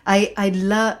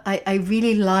I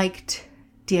really liked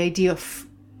the idea of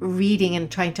reading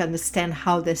and trying to understand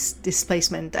how this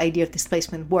idea of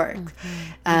displacement work,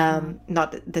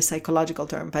 not the psychological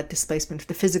term, but displacement,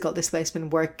 the physical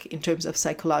displacement work in terms of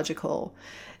psychological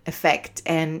effect,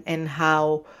 and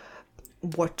how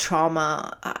what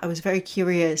trauma. I was very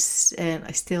curious, and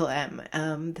I still am.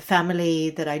 The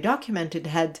family that I documented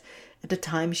had, at the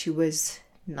time, she was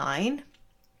 9.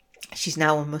 She's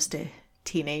now almost a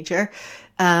teenager,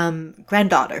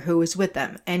 granddaughter who was with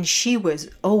them, and she was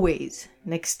always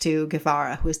next to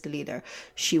Guevara, who is the leader.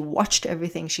 She watched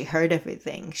everything, she heard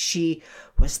everything, she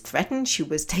was threatened, she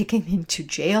was taken into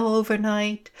jail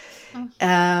overnight.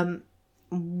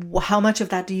 How much of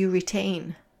that do you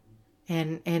retain?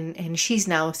 And she's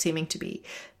now seeming to be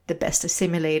the best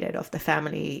assimilated of the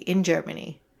family in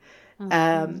Germany.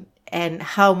 Mm-hmm. And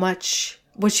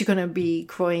what's she going to be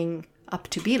growing up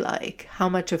to be like? How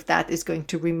much of that is going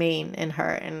to remain in her,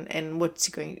 and what's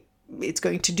it's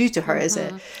going to do to her as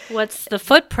a... What's the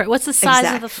footprint? What's the size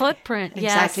of the footprint?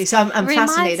 Exactly. Yes. So I'm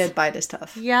fascinated by this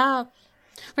stuff. Yeah.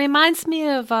 Reminds me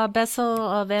of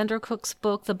Bessel van der Kolk's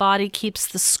book, The Body Keeps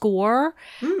the Score.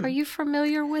 Are you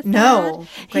familiar with that? No.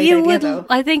 Great idea, though.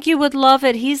 I think you would love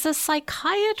it. He's a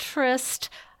psychiatrist.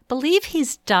 I believe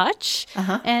he's Dutch,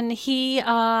 and he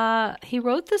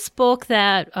wrote this book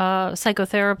that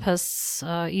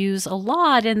psychotherapists use a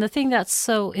lot. And the thing that's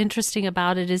so interesting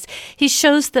about it is he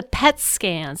shows the PET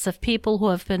scans of people who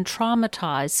have been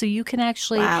traumatized, so you can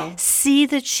actually see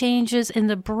the changes in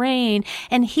the brain.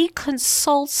 And he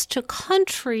consults to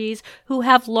countries who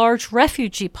have large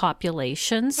refugee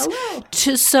populations,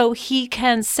 so he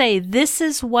can say, this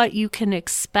is what you can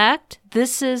expect.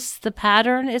 This is the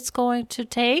pattern it's going to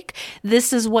take.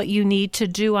 This is what you need to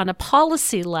do on a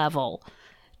policy level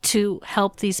to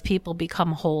help these people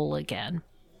become whole again.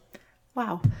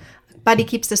 Wow. Body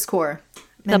keeps the score.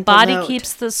 The body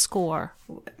keeps the score.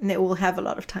 We'll have a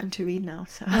lot of time to read now.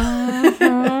 So.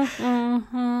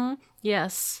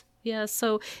 Yes. Yeah.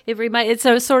 So it's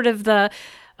a sort of the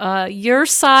your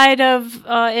side of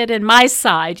it and my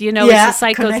side, it's a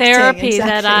psychotherapy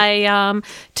that I,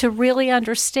 to really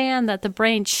understand that the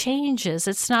brain changes.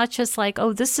 It's not just like,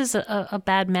 oh, this is a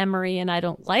bad memory and I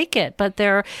don't like it, but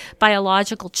there are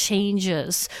biological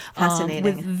changes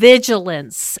with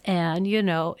vigilance. And,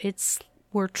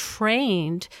 we're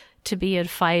trained to be in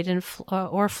fight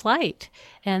or flight.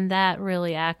 And that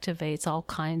really activates all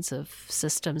kinds of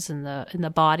systems in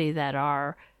the body that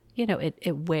are,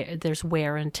 there's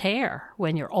wear and tear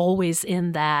when you're always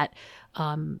in that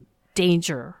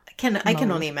danger. I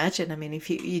can only imagine. I mean, if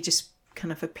you just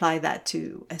kind of apply that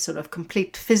to a sort of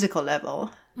complete physical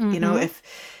level,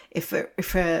 if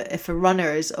a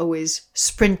runner is always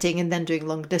sprinting and then doing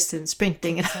long distance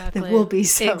sprinting, there will be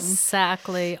some...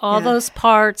 Exactly. All those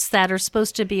parts that are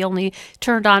supposed to be only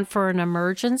turned on for an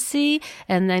emergency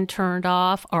and then turned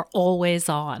off are always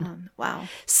on. Wow.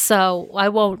 So I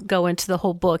won't go into the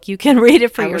whole book. You can read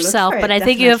it for yourself, but I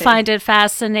think you'll find it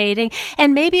fascinating.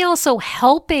 And maybe also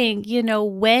helping,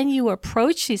 when you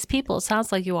approach these people, it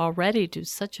sounds like you already do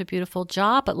such a beautiful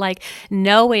job, but like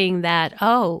knowing that,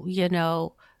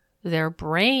 their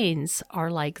brains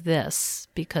are like this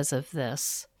because of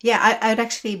this. Yeah, I'd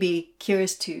actually be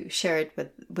curious to share it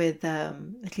with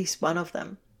at least one of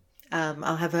them.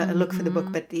 I'll have a look for the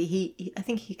book, but I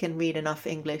think he can read enough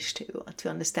English to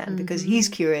understand, because he's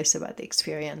curious about the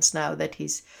experience now that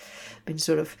he's been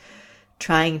sort of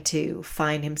trying to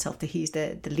find himself. He's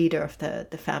the leader of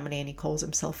the family, and he calls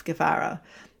himself Guevara.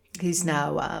 He's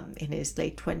now in his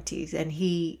late 20s, and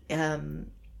he's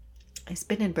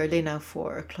been in Berlin now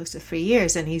for close to 3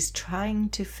 years, and he's trying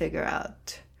to figure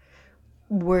out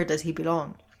where does he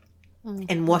belong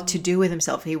and what to do with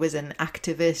himself. He was an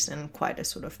activist, and quite a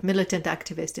sort of militant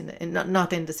activist,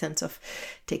 not in the sense of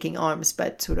taking arms,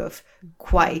 but sort of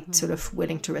quite sort of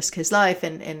willing to risk his life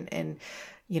and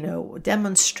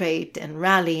demonstrate and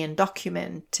rally and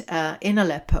document in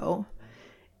Aleppo.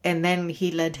 And then he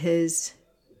led his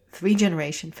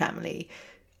 3-generation family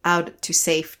out to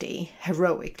safety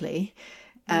heroically.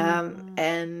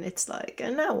 And it's like,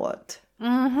 and now what?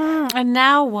 And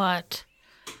now what?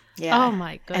 Yeah. Oh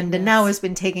my goodness. And the now has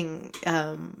been taking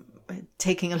a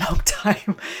long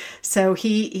time. So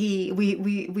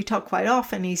we talk quite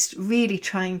often. He's really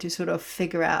trying to sort of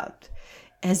figure out,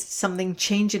 has something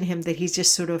changed in him that he's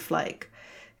just sort of like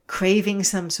craving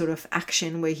some sort of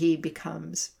action where he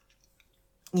becomes,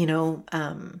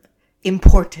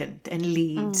 important and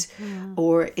leads,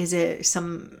 or is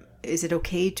it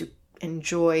okay to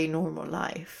enjoy normal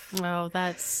life? Oh,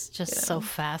 that's just so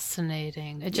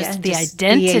fascinating. The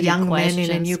identity be a young questions. man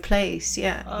in a new place.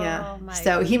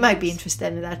 So he might be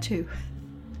interested in that too.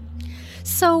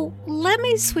 So let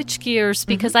me switch gears,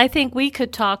 because I think we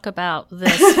could talk about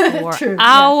this for True,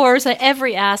 hours at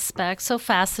every aspect. So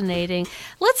fascinating.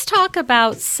 Let's talk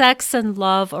about sex and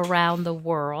love around the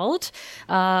world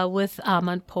with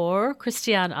Amanpour,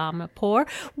 Christiane Amanpour.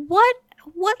 What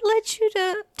led you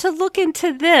to look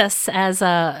into this as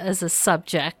a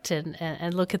subject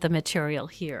and look at the material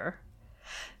here?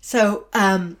 So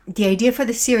the idea for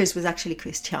the series was actually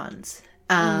Christiane's.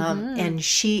 And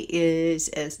she is,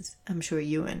 as I'm sure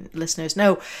you and listeners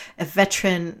know, a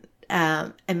veteran,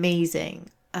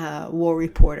 amazing war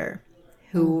reporter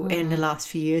who in the last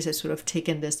few years has sort of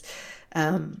taken this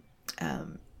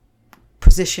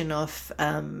position of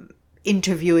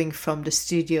interviewing from the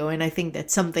studio, and I think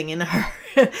that's something in her.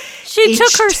 She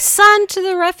took her son to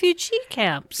the refugee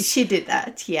camps. She did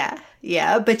that, yeah.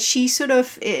 But she sort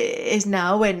of is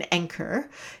now an anchor,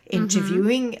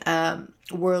 interviewing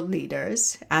world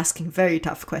leaders, asking very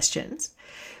tough questions.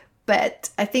 But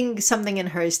I think something in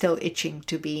her is still itching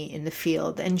to be in the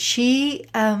field, and she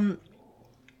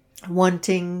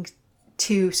wanting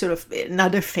to sort of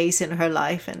another phase in her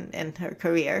life and her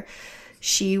career.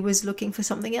 She was looking for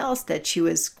something else that she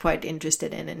was quite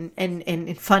interested in. And in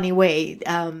a funny way,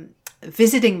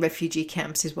 visiting refugee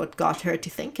camps is what got her to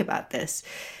think about this.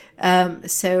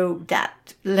 So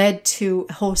that led to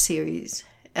a whole series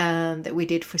that we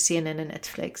did for CNN and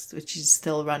Netflix, which is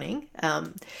still running,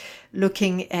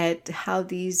 looking at how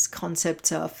these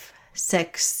concepts of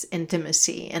sex,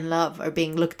 intimacy, and love are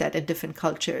being looked at in different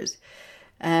cultures.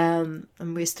 And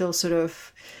we're still sort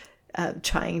of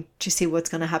trying to see what's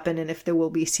going to happen and if there will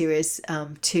be series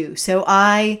 2. So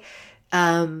I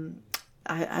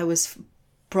was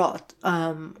brought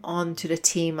onto the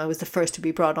team. I was the first to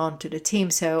be brought onto the team,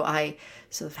 so I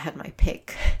sort of had my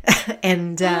pick.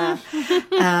 And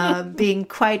being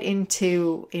quite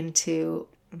into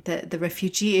the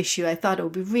refugee issue, I thought it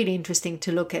would be really interesting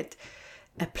to look at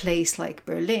a place like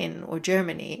Berlin or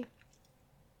Germany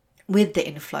with the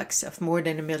influx of more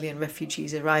than 1 million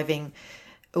refugees arriving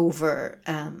over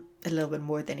a little bit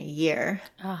more than a year,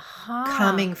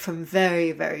 coming from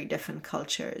very, very different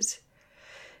cultures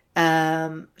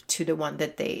to the one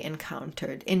that they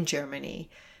encountered in Germany.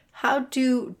 How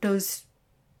do those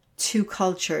two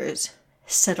cultures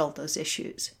settle those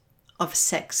issues of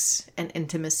sex and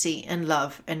intimacy and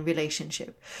love and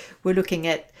relationship? We're looking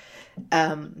at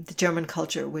the German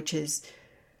culture, which is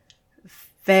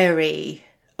very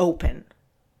open,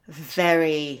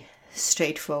 very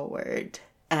straightforward,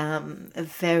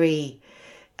 very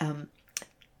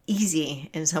easy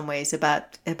in some ways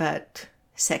about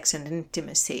sex and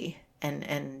intimacy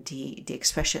and the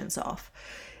expressions of.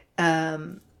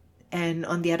 And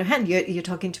on the other hand, you're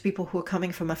talking to people who are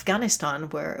coming from Afghanistan,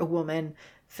 where a woman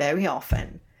very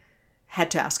often had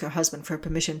to ask her husband for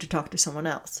permission to talk to someone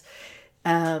else,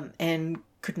 and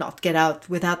could not get out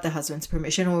without the husband's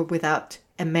permission or without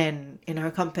a man in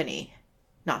her company.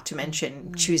 Not to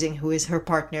mention choosing who is her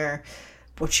partner,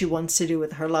 what she wants to do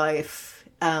with her life,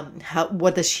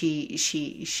 what does she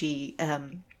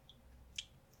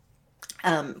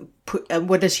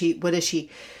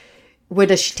where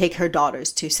does she take her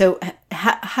daughters to? So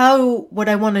what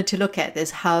I wanted to look at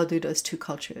is how do those two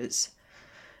cultures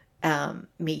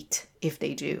meet, if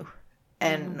they do,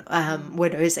 and where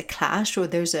there is a clash or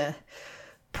there's a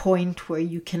point where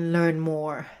you can learn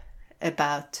more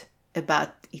about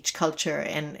each culture,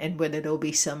 and whether there'll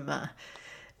be some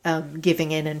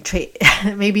giving in and trade,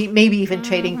 maybe even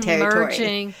trading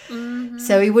territory. Merging.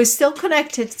 So it was still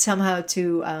connected somehow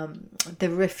to the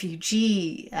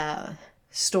refugee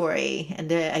story and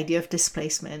the idea of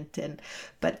displacement,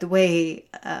 but the way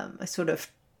I sort of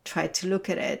tried to look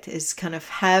at it is kind of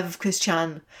have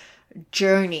Christian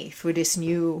journey through this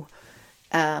new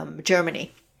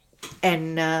Germany,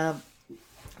 and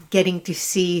getting to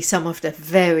see some of the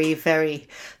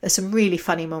there's some really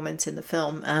funny moments in the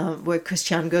film where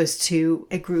Christian goes to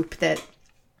a group that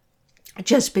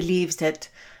just believes that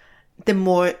the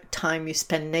more time you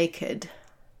spend naked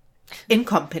in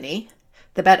company,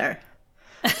 the better.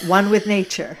 One with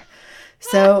nature.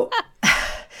 So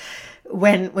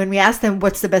when we asked them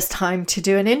what's the best time to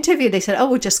do an interview, they said,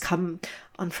 we'll just come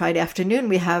on Friday afternoon.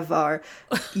 We have our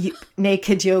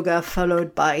naked yoga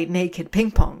followed by naked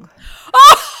ping pong.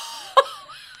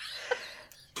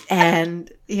 And,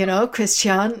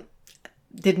 Christian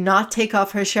did not take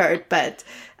off her shirt, but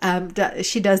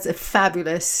she does a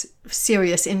fabulous,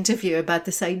 serious interview about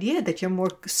this idea that you're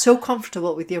so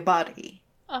comfortable with your body.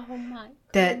 Oh my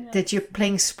that you're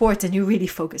playing sport and you really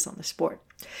focus on the sport.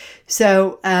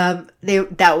 So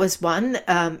that was one.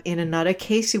 In another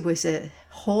case, it was a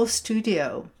whole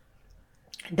studio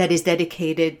that is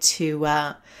dedicated to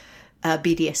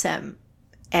BDSM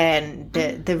and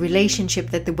the relationship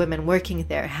that the women working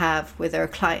there have with their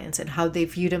clients and how they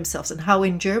view themselves, and how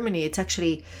in Germany it's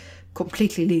actually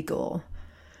completely legal,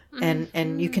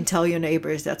 and you can tell your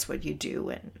neighbors that's what you do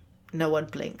and no one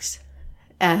blinks.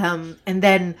 And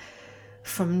then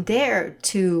from there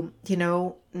to,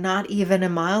 not even a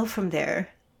mile from there,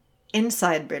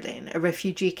 inside Berlin, a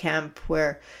refugee camp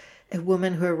where a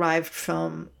woman who arrived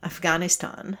from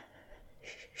Afghanistan,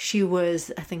 she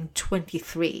was, I think,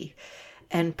 23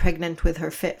 and pregnant with her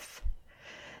 5th.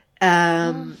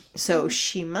 So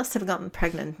she must have gotten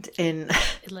pregnant in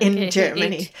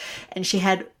Germany, and she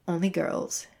had only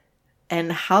girls.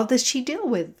 And how does she deal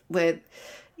with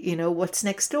what's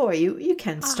next door. You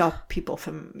can't stop people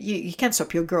from, you can't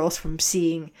stop your girls from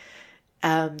seeing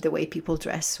the way people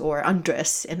dress or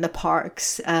undress in the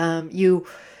parks. You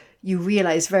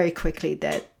realize very quickly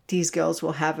that these girls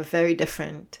will have a very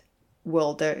different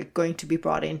world they're going to be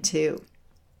brought into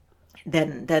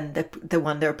than the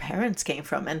one their parents came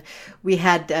from. And we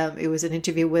had it was an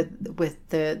interview with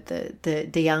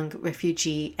the young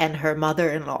refugee and her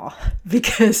mother-in-law,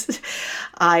 because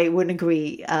I wouldn't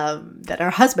agree that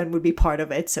her husband would be part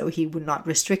of it, so he would not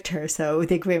restrict her. So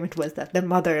the agreement was that the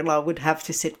mother-in-law would have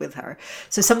to sit with her.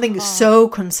 So something so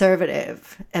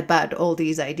conservative about all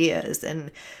these ideas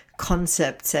and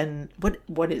concepts, and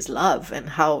what is love, and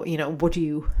how,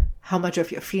 how much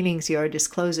of your feelings you are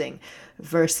disclosing,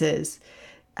 versus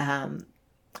a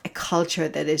culture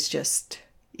that is just,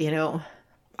 there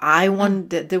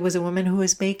was a woman who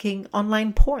was making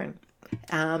online porn,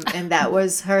 and that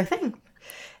was her thing.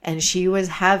 And she was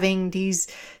having these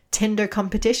Tinder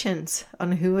competitions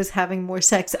on who was having more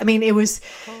sex. I mean, it was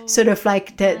sort of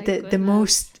like the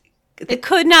most... It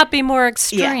could not be more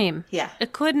extreme. Yeah.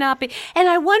 It could not be. And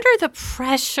I wonder the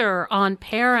pressure on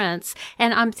parents,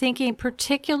 and I'm thinking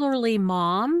particularly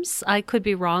moms. I could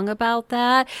be wrong about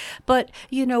that. But,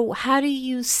 how do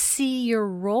you see your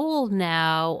role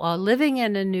now, living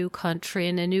in a new country,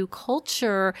 in a new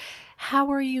culture?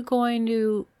 How are you going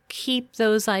to keep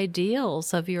those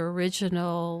ideals of your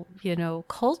original,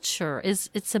 culture?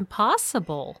 It's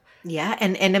impossible. Yeah,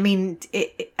 and I mean,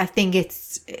 I think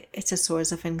it's a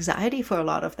source of anxiety for a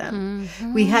lot of them.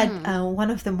 Mm-hmm. We had one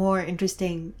of the more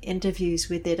interesting interviews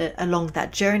we did along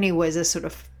that journey was a sort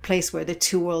of place where the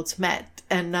two worlds met,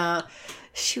 and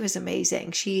she was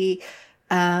amazing. She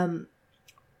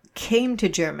came to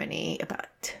Germany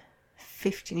about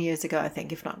 15 years ago, I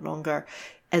think, if not longer,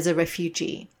 as a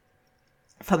refugee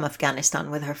from Afghanistan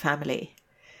with her family,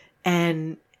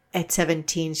 and at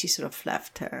 17 she sort of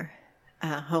left her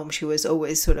home. She was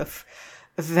always sort of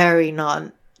very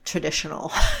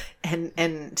non-traditional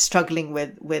and struggling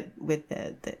with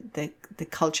the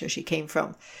culture she came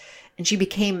from, and she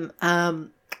became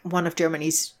one of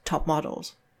Germany's top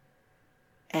models,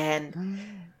 and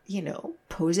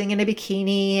posing in a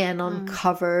bikini and on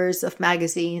covers of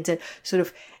magazines, and sort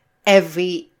of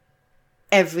everything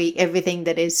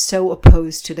that is so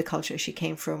opposed to the culture she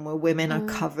came from, where women are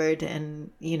covered, and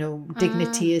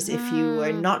dignity is if you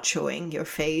are not showing your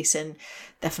face, and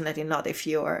definitely not if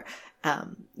you're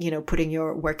putting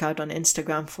your workout on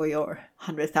Instagram for your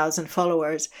 100,000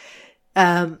 followers.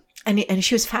 And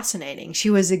she was fascinating. She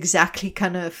was exactly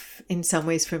kind of, in some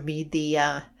ways for me,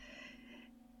 the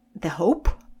hope,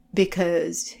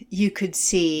 because you could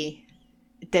see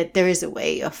that there is a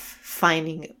way of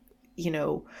finding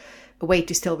a way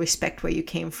to still respect where you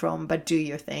came from, but do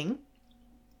your thing.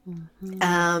 Mm-hmm.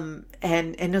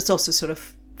 And it's also sort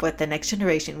of what the next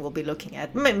generation will be looking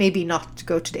at. Maybe not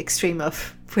go to the extreme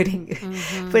of putting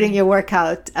your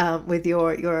workout with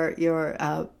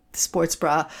your sports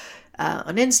bra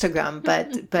on Instagram,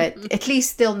 but at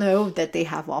least they'll know that they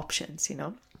have options.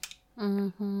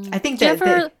 Mm-hmm. I think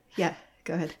that. Yeah,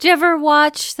 go ahead. Do you ever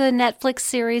watch the Netflix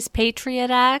series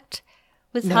Patriot Act?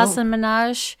 With Hassan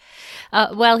Minhaj.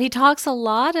 Well, he talks a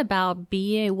lot about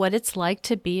what it's like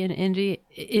to be in India.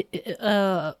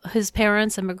 His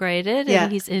parents immigrated, and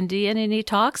he's Indian, and he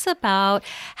talks about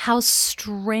how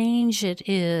strange it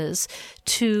is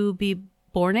to be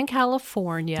born in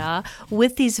California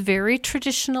with these very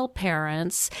traditional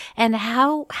parents, and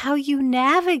how you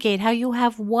navigate, how you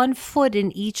have one foot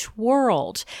in each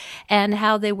world, and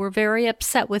how they were very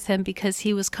upset with him because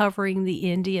he was covering the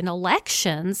Indian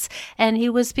elections and he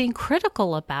was being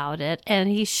critical about it. And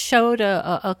he showed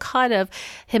a cut of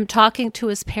him talking to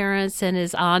his parents and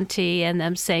his auntie, and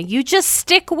them saying, "You just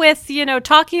stick with,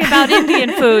 talking about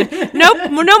Indian food.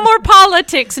 Nope, no more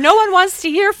politics. No one wants to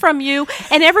hear from you.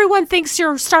 And everyone thinks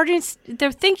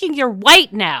they're thinking you're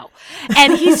white now."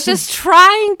 And he's just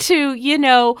trying to,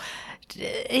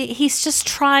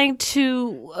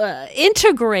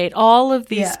 integrate all of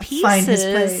these pieces. Find his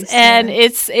place, and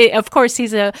of course,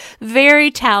 he's a very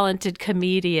talented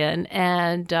comedian,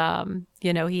 and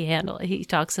he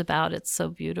talks about it so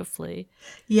beautifully.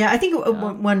 Yeah, I think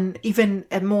one even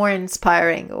a more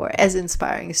inspiring, or as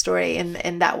inspiring story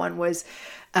in that one was,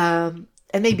 and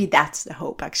maybe that's the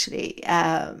hope actually,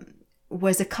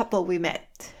 was a couple we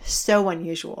met, so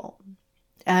unusual.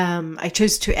 I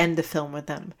chose to end the film with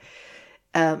them.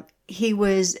 He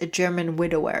was a German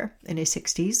widower in his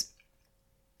 60s,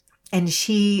 and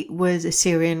she was a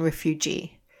Syrian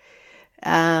refugee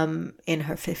in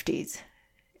her 50s.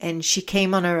 And she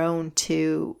came on her own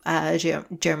to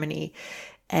Germany,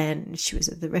 and she was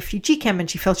at the refugee camp, and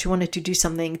she felt she wanted to do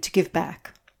something to give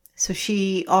back. So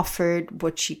she offered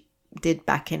what she did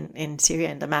back in Syria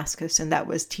and Damascus, and that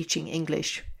was teaching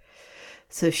English.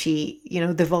 So she,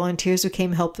 the volunteers who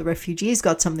came help the refugees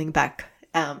got something back,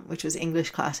 which was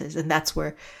English classes. And that's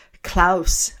where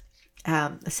Klaus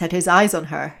set his eyes on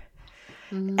her.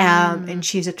 And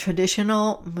she's a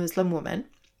traditional Muslim woman.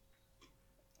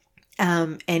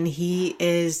 And he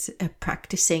is a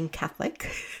practicing Catholic.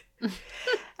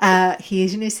 He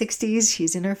is in his 60s.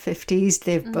 She's in her 50s.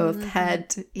 They've both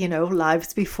had,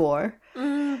 lives before.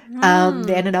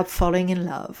 They ended up falling in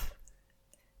love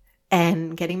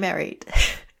and getting married.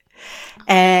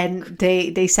 And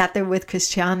they sat there with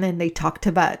Christian and they talked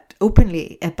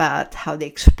openly about how they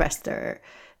expressed their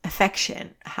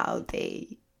affection, how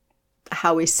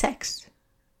is sex,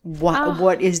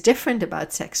 what is different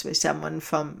about sex with someone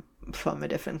from a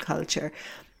different culture.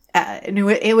 And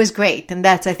it was great. And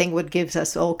that's, I think, what gives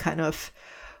us all kind of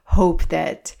hope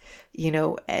that,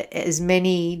 as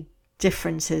many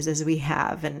differences as we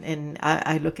have, and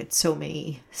I look at so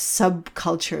many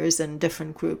subcultures and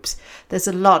different groups, there's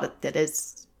a lot that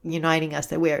is uniting us,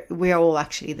 that we're all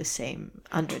actually the same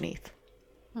underneath.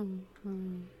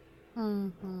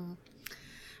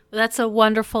 That's a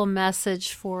wonderful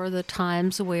message for the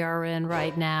times we are in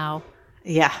right now.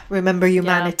 Yeah, remember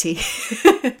humanity.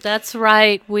 Yeah. That's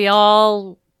right. We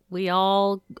all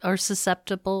are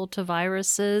susceptible to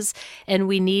viruses, and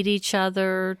we need each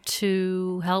other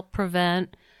to help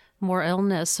prevent more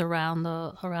illness around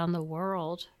the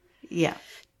world. Yeah.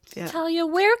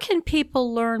 Talya, where can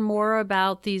people learn more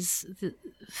about these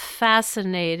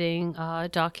fascinating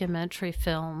documentary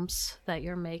films that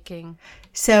you're making?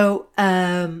 So,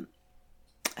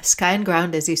 Sky and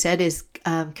Ground, as you said, is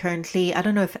currently, I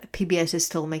don't know if PBS is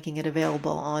still making it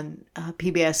available on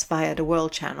PBS via the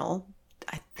World Channel.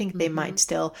 I think they might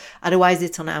still. Otherwise,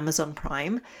 it's on Amazon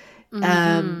Prime.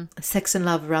 Sex and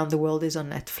Love Around the World is on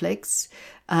Netflix.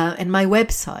 And my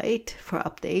website for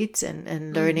updates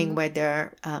and learning where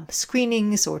there are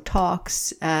screenings or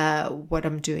talks, what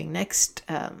I'm doing next,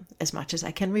 as much as I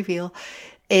can reveal,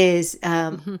 is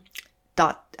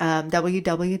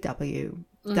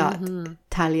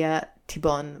www.Talya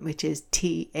Tibbon, which is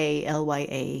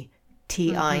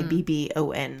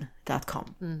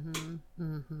Talyatibbon.com.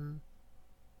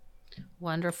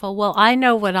 Wonderful. Well, I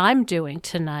know what I'm doing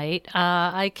tonight.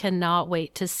 I cannot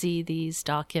wait to see these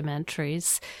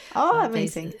documentaries. Oh,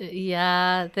 amazing!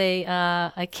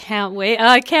 I can't wait.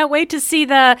 I can't wait to see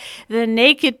the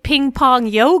naked ping pong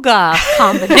yoga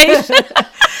combination.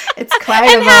 It's quite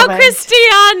and how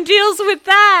Christian deals with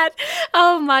that.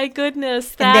 Oh my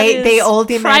goodness, they all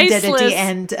demanded priceless. At the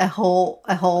end a whole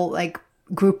like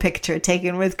group picture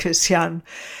taken with Christian.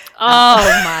 Oh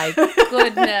my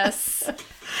goodness.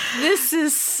 This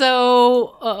is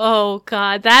so, oh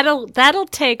God, that'll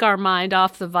take our mind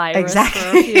off the virus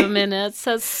for a few minutes.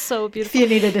 That's so beautiful. If you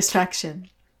need a distraction.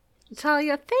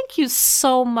 Talya, thank you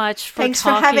so much for Thanks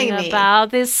for having me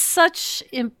about this such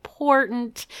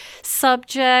important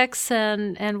subjects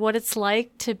and what it's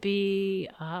like to be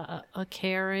a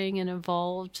caring and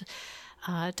involved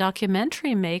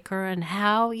documentary maker, and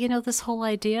how, this whole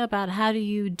idea about how do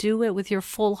you do it with your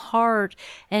full heart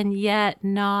and yet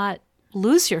not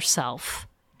lose yourself.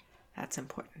 That's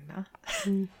important, huh?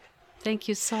 Thank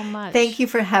you so much. Thank you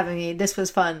for having me. This was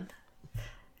fun.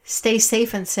 Stay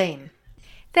safe and sane.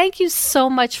 Thank you so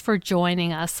much for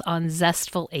joining us on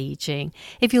Zestful Aging.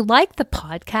 If you like the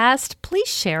podcast, please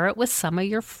share it with some of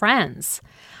your friends.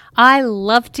 I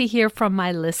love to hear from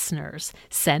my listeners.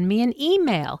 Send me an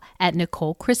email at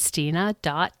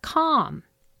NicoleChristina.com.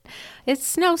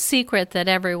 It's no secret that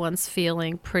everyone's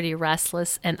feeling pretty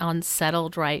restless and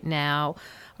unsettled right now.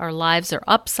 Our lives are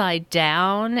upside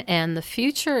down, and the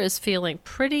future is feeling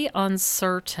pretty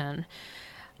uncertain.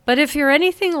 But if you're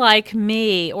anything like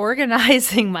me,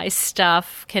 organizing my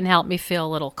stuff can help me feel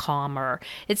a little calmer.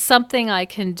 It's something I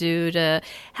can do to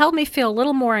help me feel a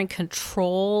little more in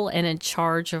control and in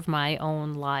charge of my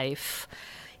own life.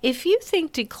 If you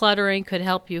think decluttering could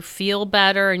help you feel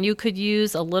better and you could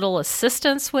use a little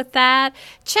assistance with that,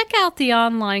 check out the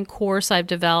online course I've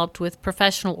developed with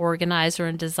professional organizer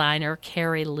and designer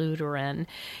Carrie Luderin.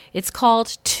 It's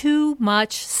called Too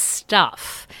Much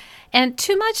Stuff. And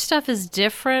Too Much Stuff is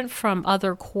different from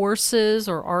other courses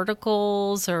or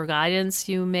articles or guidance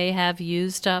you may have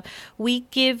used up. We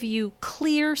give you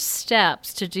clear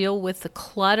steps to deal with the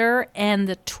clutter and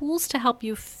the tools to help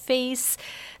you face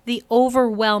the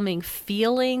overwhelming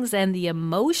feelings and the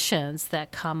emotions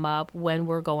that come up when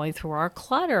we're going through our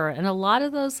clutter. And a lot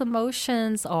of those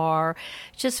emotions are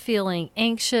just feeling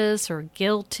anxious or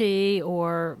guilty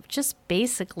or just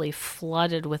basically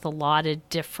flooded with a lot of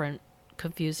different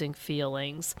confusing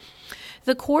feelings.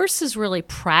 The course is really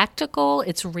practical.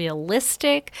 It's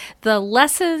realistic. The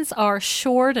lessons are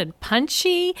short and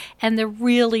punchy, and they're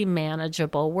really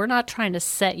manageable. We're not trying to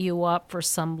set you up for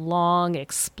some long,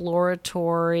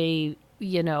 exploratory,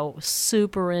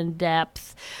 super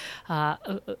in-depth,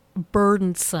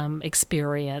 burdensome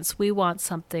experience. We want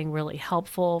something really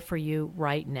helpful for you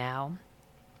right now.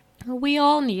 We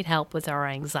all need help with our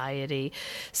anxiety.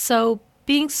 So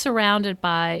being surrounded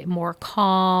by more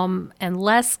calm and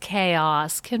less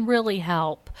chaos can really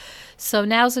help. So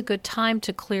now's a good time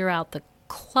to clear out the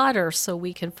clutter so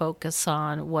we can focus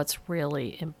on what's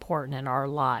really important in our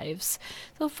lives.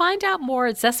 So find out more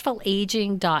at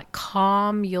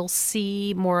zestfulaging.com. You'll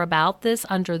see more about this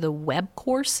under the web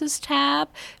courses tab.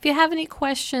 If you have any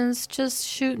questions, just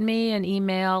shoot me an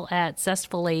email at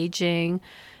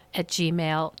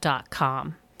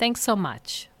zestfulaging@gmail.com. Thanks so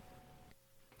much.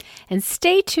 And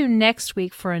stay tuned next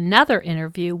week for another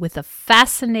interview with a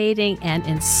fascinating and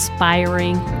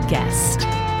inspiring guest.